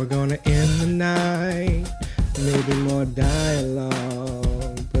 now we're gonna end the night. Maybe more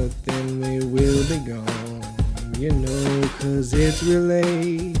dialogue, but then we will be gone. You know, 'cause it's real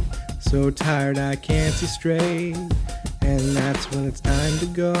late, so tired I can't see straight. And that's when it's time to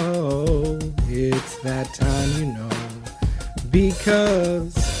go. It's that time, you know.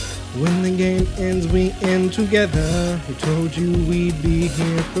 Because when the game ends, we end together. We told you we'd be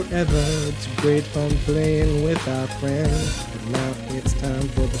here forever. It's great fun playing with our friends. But now it's time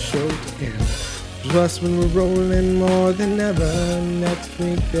for the show to end. Plus when we're rolling more than ever. Next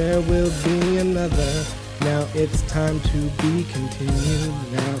week there will be another. Now it's time to be continued.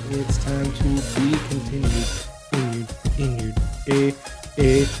 Now it's time to be continued.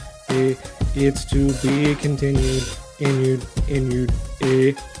 It's to be continued.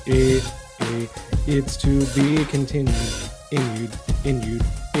 It's to be continued.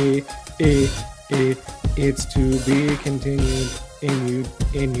 It's to be continued.